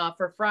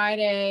for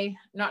Friday.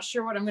 Not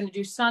sure what I'm going to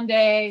do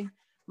Sunday.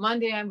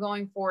 Monday, I'm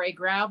going for a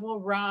gravel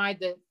ride,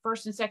 the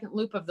first and second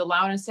loop of the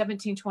Loudon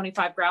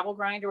 1725 gravel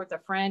grinder with a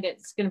friend.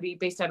 It's going to be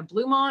based out of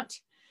Bluemont,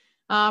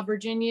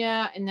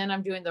 Virginia. And then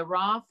I'm doing the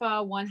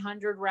Rafa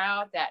 100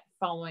 route that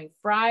following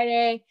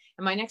Friday.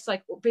 And my next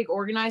like big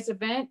organized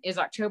event is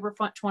October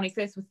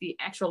 25th with the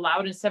actual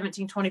Loudon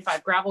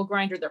 1725 gravel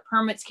grinder. Their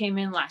permits came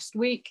in last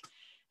week.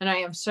 And I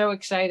am so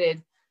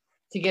excited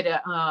to get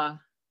a,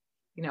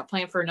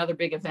 plan for another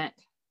big event.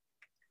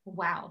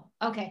 Wow.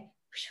 Okay.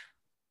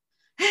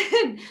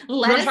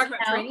 Let us talk about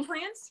training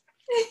plans.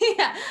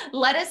 Yeah.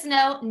 Let us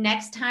know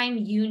next time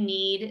you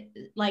need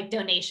like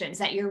donations,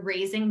 that you're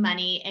raising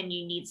money and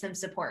you need some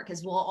support,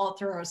 because we'll all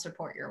throw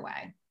support your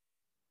way.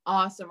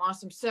 Awesome.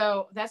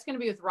 So that's going to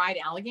be with Ride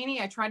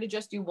Allegheny. I try to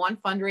just do one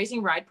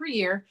fundraising ride per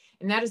year,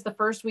 and that is the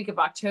first week of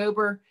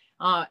October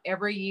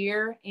every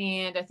year.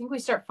 And I think we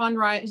start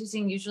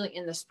fundraising usually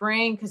in the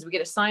spring, because we get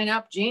to sign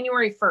up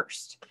January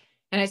 1st,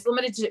 and it's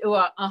limited to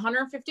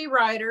 150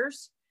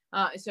 riders.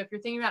 So if you're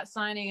thinking about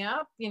signing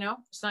up,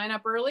 sign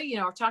up early,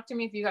 or talk to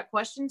me if you got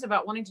questions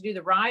about wanting to do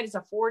the ride. It's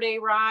a 4-day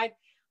ride,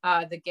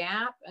 the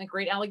Gap, a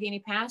Great Allegheny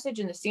Passage,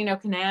 and the C&O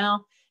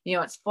Canal.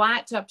 It's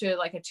flat up to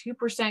like a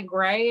 2%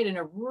 grade, and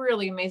a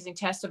really amazing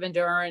test of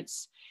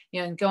endurance,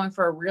 and going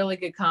for a really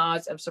good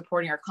cause of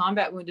supporting our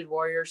combat wounded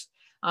warriors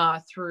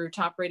through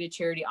top rated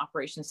charity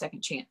Operation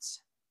Second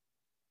Chance.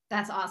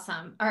 That's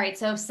awesome. All right.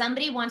 So if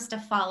somebody wants to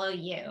follow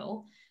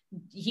you,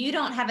 you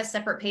don't have a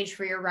separate page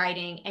for your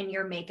writing and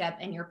your makeup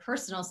and your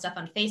personal stuff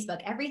on Facebook.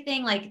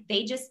 Everything, like,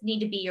 they just need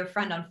to be your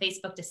friend on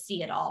Facebook to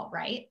see it all,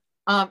 right?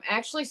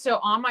 Actually, so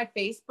on my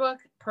Facebook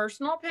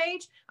personal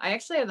page, I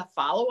actually have the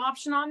follow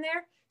option on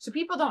there. So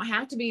people don't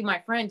have to be my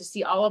friend to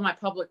see all of my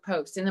public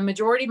posts. And the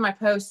majority of my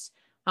posts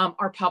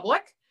are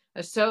public,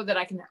 so that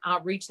I can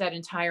reach that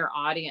entire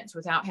audience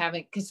without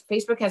having, because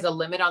Facebook has a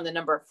limit on the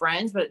number of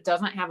friends, but it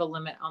doesn't have a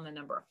limit on the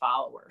number of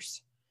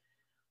followers.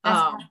 That's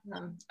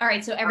awesome. All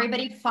right. So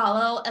everybody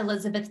follow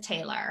Elizabeth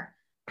Taylor.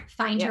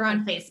 Find her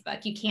on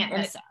Facebook. You can't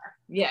miss her.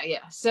 Yeah.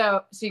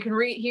 So you can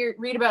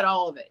read about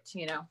all of it,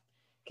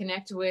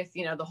 connect with,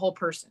 the whole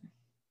person.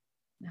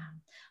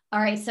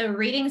 All right. So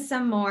reading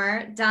some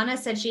more, Donna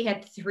said she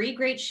had 3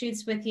 great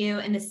shoots with you,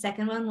 and the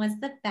second one was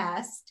the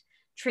best.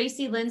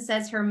 Tracy Lynn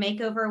says her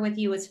makeover with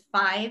you was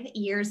 5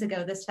 years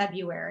ago this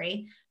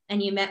February,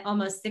 and you met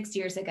almost 6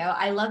 years ago.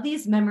 I love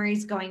these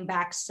memories going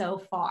back so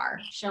far,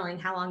 showing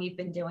how long you've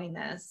been doing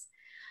this.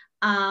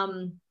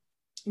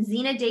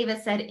 Zena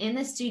Davis said, in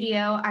the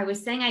studio, I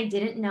was saying I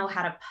didn't know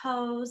how to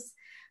pose.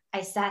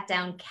 I sat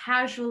down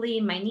casually,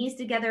 my knees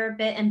together a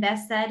bit, and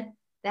Beth said,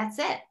 that's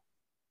it.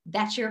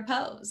 That's your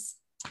pose.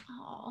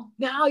 Oh.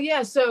 No,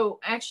 yeah. So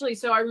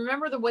I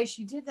remember the way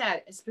she did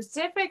that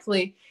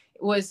specifically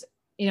was,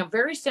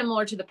 very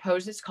similar to the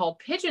pose. It's called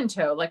pigeon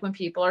toe. Like when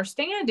people are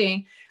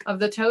standing,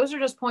 the toes are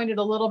just pointed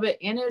a little bit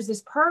in. It was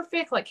this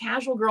perfect, like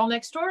casual girl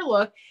next door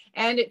look.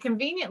 And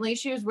conveniently,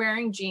 she was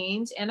wearing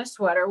jeans and a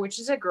sweater, which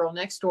is a girl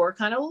next door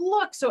kind of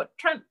look. So it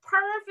turned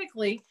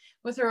perfectly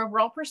with her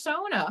overall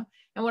persona.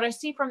 And what I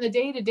see from the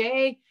day to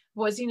day,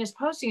 what Zena's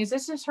posting is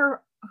this is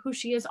who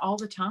she is all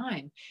the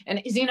time.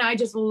 And Zena, I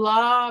just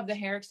love the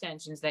hair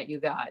extensions that you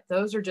got.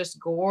 Those are just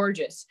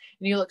gorgeous.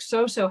 And you look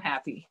so, so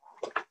happy.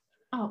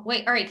 Oh,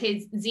 wait. All right.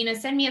 Okay. Zena,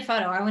 send me a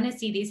photo. I want to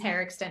see these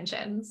hair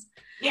extensions.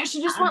 Yeah.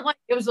 She just went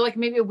it was like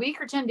maybe a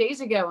week or 10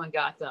 days ago and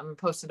got them and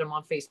posted them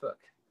on Facebook.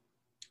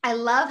 I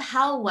love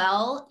how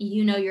well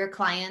you know your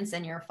clients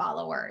and your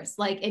followers.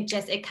 Like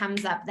it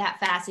comes up that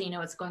fast, and you know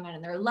what's going on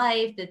in their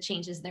life, the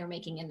changes they're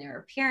making in their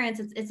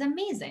appearance. It's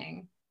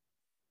amazing.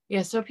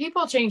 Yeah. So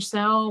people change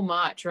so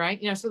much,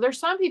 right? So there's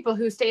some people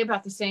who stay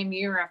about the same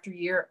year after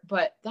year,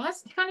 but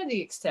that's kind of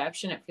the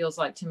exception, it feels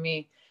like to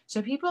me.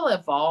 So people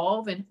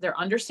evolve in their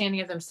understanding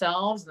of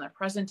themselves and their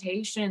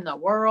presentation in the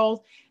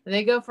world. And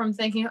they go from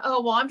thinking,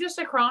 oh, well, I'm just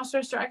a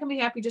crossdresser, I can be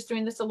happy just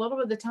doing this a little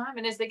bit of the time.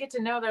 And as they get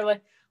to know, they're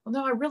like, well,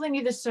 no, I really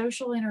need the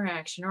social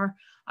interaction, or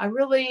I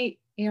really,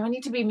 I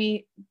need to be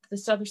me,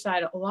 this other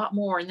side a lot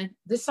more. And then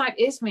this side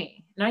is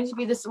me, and I need to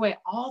be this way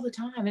all the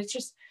time. It's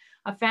just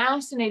a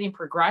fascinating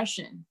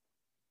progression.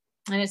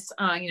 And it's,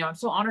 I'm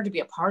so honored to be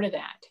a part of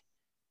that.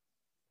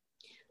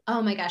 Oh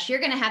my gosh, you're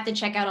going to have to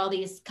check out all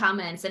these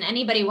comments, and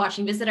anybody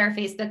watching, visit our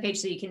Facebook page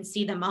so you can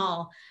see them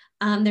all.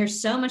 There's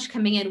so much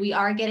coming in. We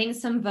are getting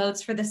some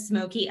votes for the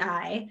smoky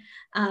eye.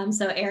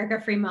 So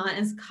Erica Fremont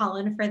is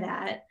calling for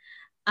that.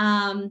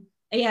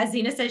 Yeah,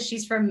 Zena says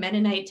she's from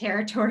Mennonite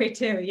territory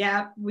too.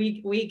 Yeah,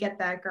 we get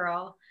that,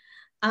 girl.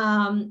 So,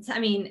 I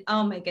mean,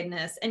 oh my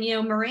goodness. And,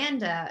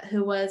 Miranda,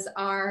 who was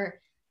our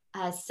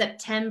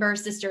September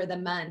Sister of the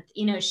Month,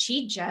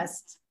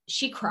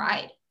 she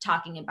cried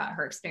talking about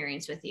her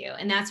experience with you.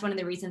 And that's one of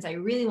the reasons I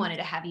really wanted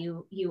to have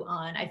you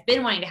on. I've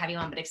been wanting to have you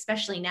on, but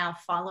especially now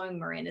following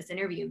Miranda's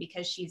interview,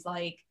 because she's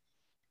like,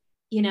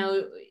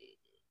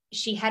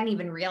 she hadn't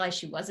even realized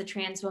she was a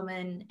trans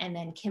woman. And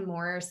then Kim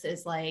Morris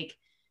is like,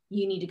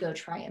 you need to go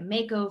try a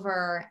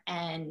makeover.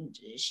 And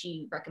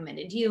she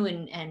recommended you,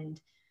 and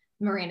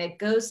Miranda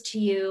goes to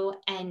you,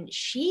 and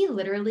she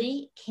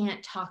literally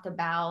can't talk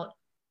about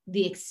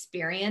the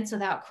experience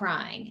without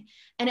crying.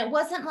 And it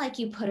wasn't like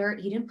you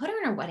didn't put her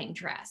in her wedding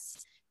dress.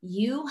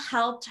 You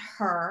helped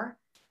her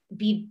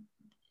be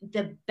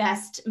the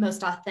best,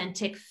 most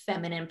authentic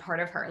feminine part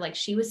of her. Like,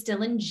 she was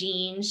still in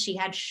jeans. She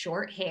had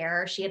short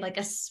hair. She had like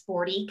a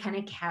sporty kind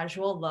of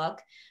casual look,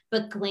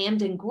 but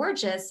glammed and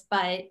gorgeous.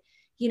 But,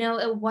 you know,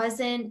 it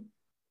wasn't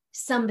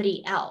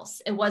somebody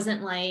else. It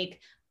wasn't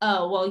like,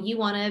 oh, well, you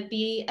want to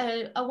be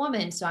a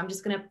woman, so I'm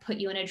just going to put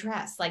you in a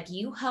dress. Like,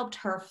 you helped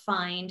her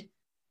find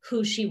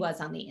who she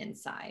was on the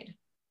inside.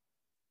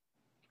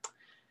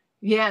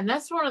 Yeah. And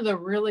that's one of the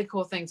really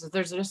cool things, is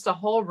there's just a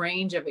whole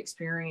range of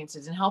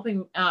experiences, and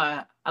helping,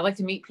 I like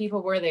to meet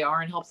people where they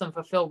are and help them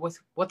fulfill with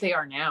what they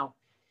are now,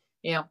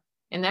 you know,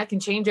 and that can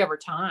change over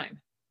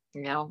time,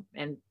 you know,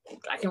 and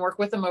I can work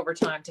with them over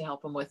time to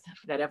help them with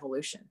that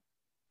evolution.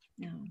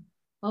 Yeah.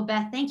 Well,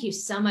 Beth, thank you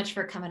so much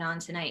for coming on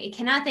tonight. I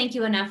cannot thank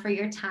you enough for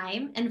your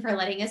time and for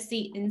letting us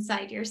see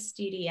inside your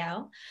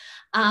studio.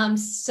 I'm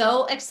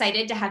so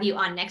excited to have you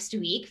on next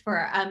week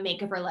for a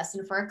makeover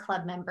lesson for our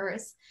club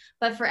members.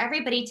 But for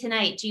everybody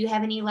tonight, do you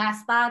have any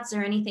last thoughts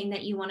or anything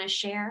that you want to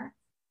share?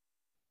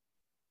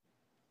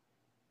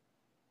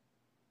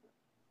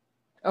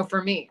 Oh,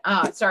 for me.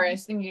 Sorry, I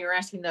was thinking you were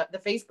asking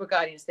the Facebook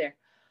audience there.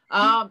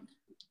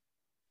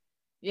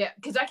 Yeah,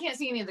 because I can't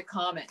see any of the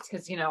comments,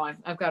 because, you know,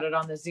 I've got it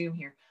on the Zoom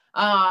here.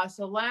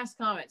 So last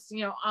comments, you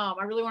know,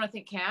 I really want to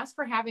thank Cass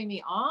for having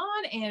me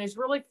on, and it's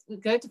really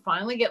good to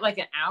finally get like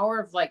an hour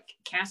of like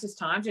Cass's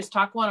time, just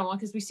talk one-on-one,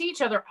 because we see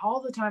each other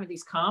all the time at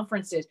these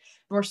conferences.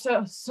 We're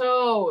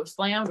so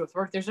slammed with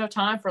work. There's no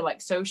time for like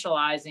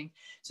socializing.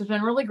 So it's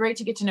been really great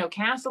to get to know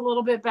Cass a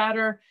little bit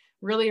better.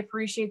 Really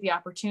appreciate the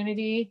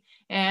opportunity,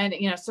 and,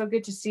 you know, so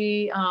good to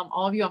see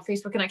all of you on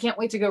Facebook, and I can't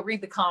wait to go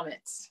read the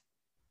comments.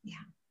 Yeah.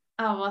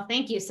 Oh, well,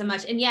 thank you so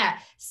much. And yeah,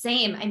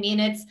 same. I mean,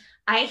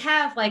 I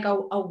have like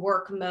a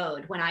work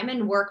mode. When I'm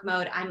in work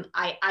mode,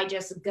 I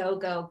just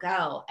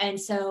go. And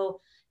so,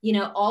 you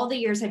know, all the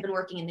years I've been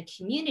working in the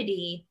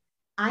community,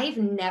 I've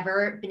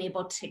never been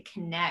able to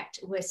connect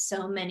with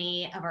so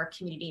many of our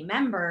community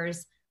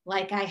members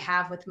like I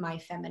have with My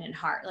Feminine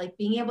Heart. Like,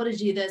 being able to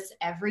do this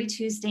every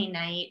Tuesday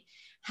night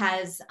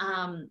has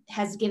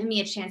given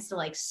me a chance to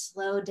like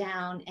slow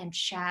down and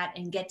chat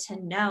and get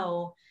to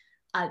know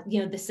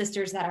you know, the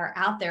sisters that are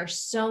out there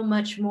so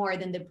much more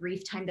than the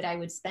brief time that I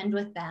would spend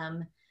with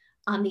them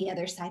on the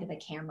other side of a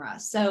camera.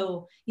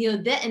 So, you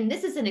know, and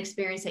this is an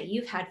experience that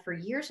you've had for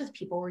years with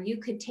people, where you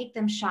could take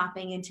them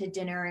shopping and to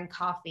dinner and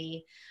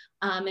coffee.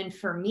 And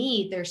for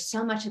me, there's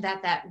so much of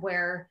that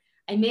where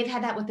I may have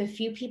had that with a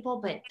few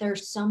people, but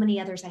there's so many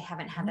others I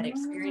haven't had that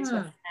experience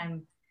with.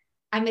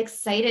 I'm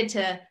excited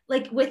to,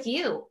 like with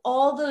you,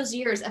 all those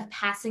years of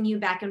passing you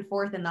back and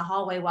forth in the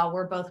hallway while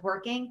we're both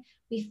working,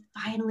 we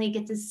finally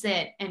get to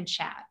sit and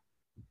chat.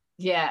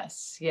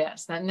 Yes.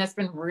 That's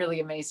been really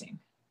amazing.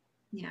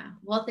 Yeah.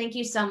 Well, thank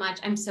you so much.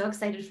 I'm so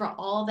excited for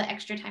all the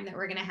extra time that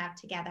we're going to have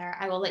together.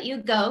 I will let you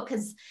go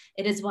because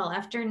it is well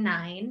after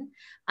 9.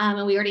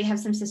 And we already have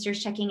some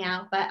sisters checking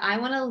out, but I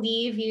want to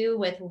leave you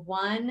with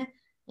one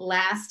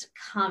last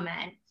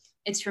comment.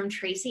 It's from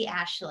Tracy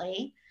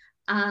Ashley.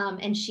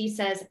 And she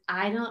says,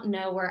 I don't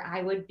know where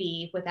I would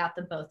be without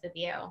the both of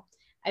you.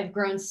 I've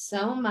grown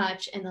so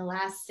much in the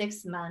last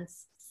 6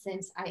 months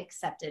since I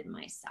accepted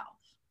myself.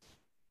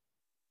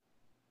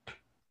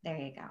 There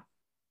you go.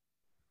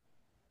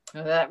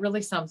 Oh, that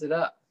really sums it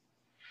up.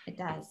 It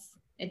does.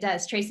 It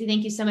does. Tracy,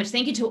 thank you so much.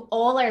 Thank you to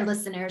all our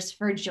listeners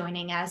for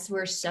joining us.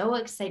 We're so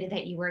excited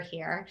that you were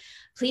here.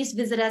 Please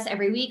visit us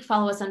every week.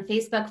 Follow us on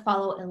Facebook.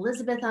 Follow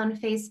Elizabeth on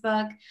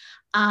Facebook.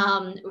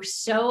 We're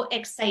so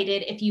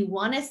excited. If you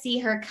want to see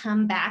her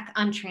come back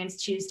on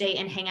Trans Tuesday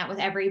and hang out with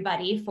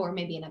everybody for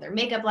maybe another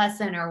makeup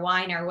lesson or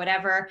wine or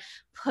whatever,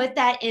 put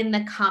that in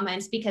the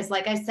comments, because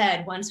like I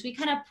said, once we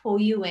kind of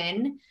pull you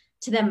in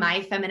to the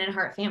My Feminine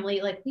Heart family,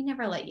 like, we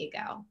never let you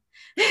go.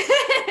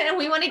 And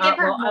we want to give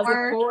her more. I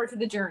look forward to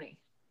the journey.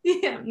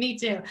 Yeah, me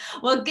too.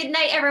 Well, good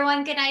night,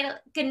 everyone. Good night.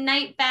 Good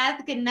night,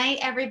 Beth. Good night,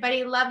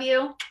 everybody. Love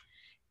you.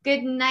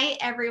 Good night,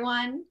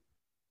 everyone.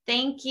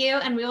 Thank you.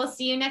 And we will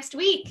see you next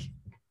week.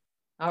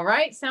 All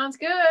right. Sounds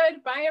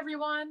good. Bye,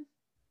 everyone.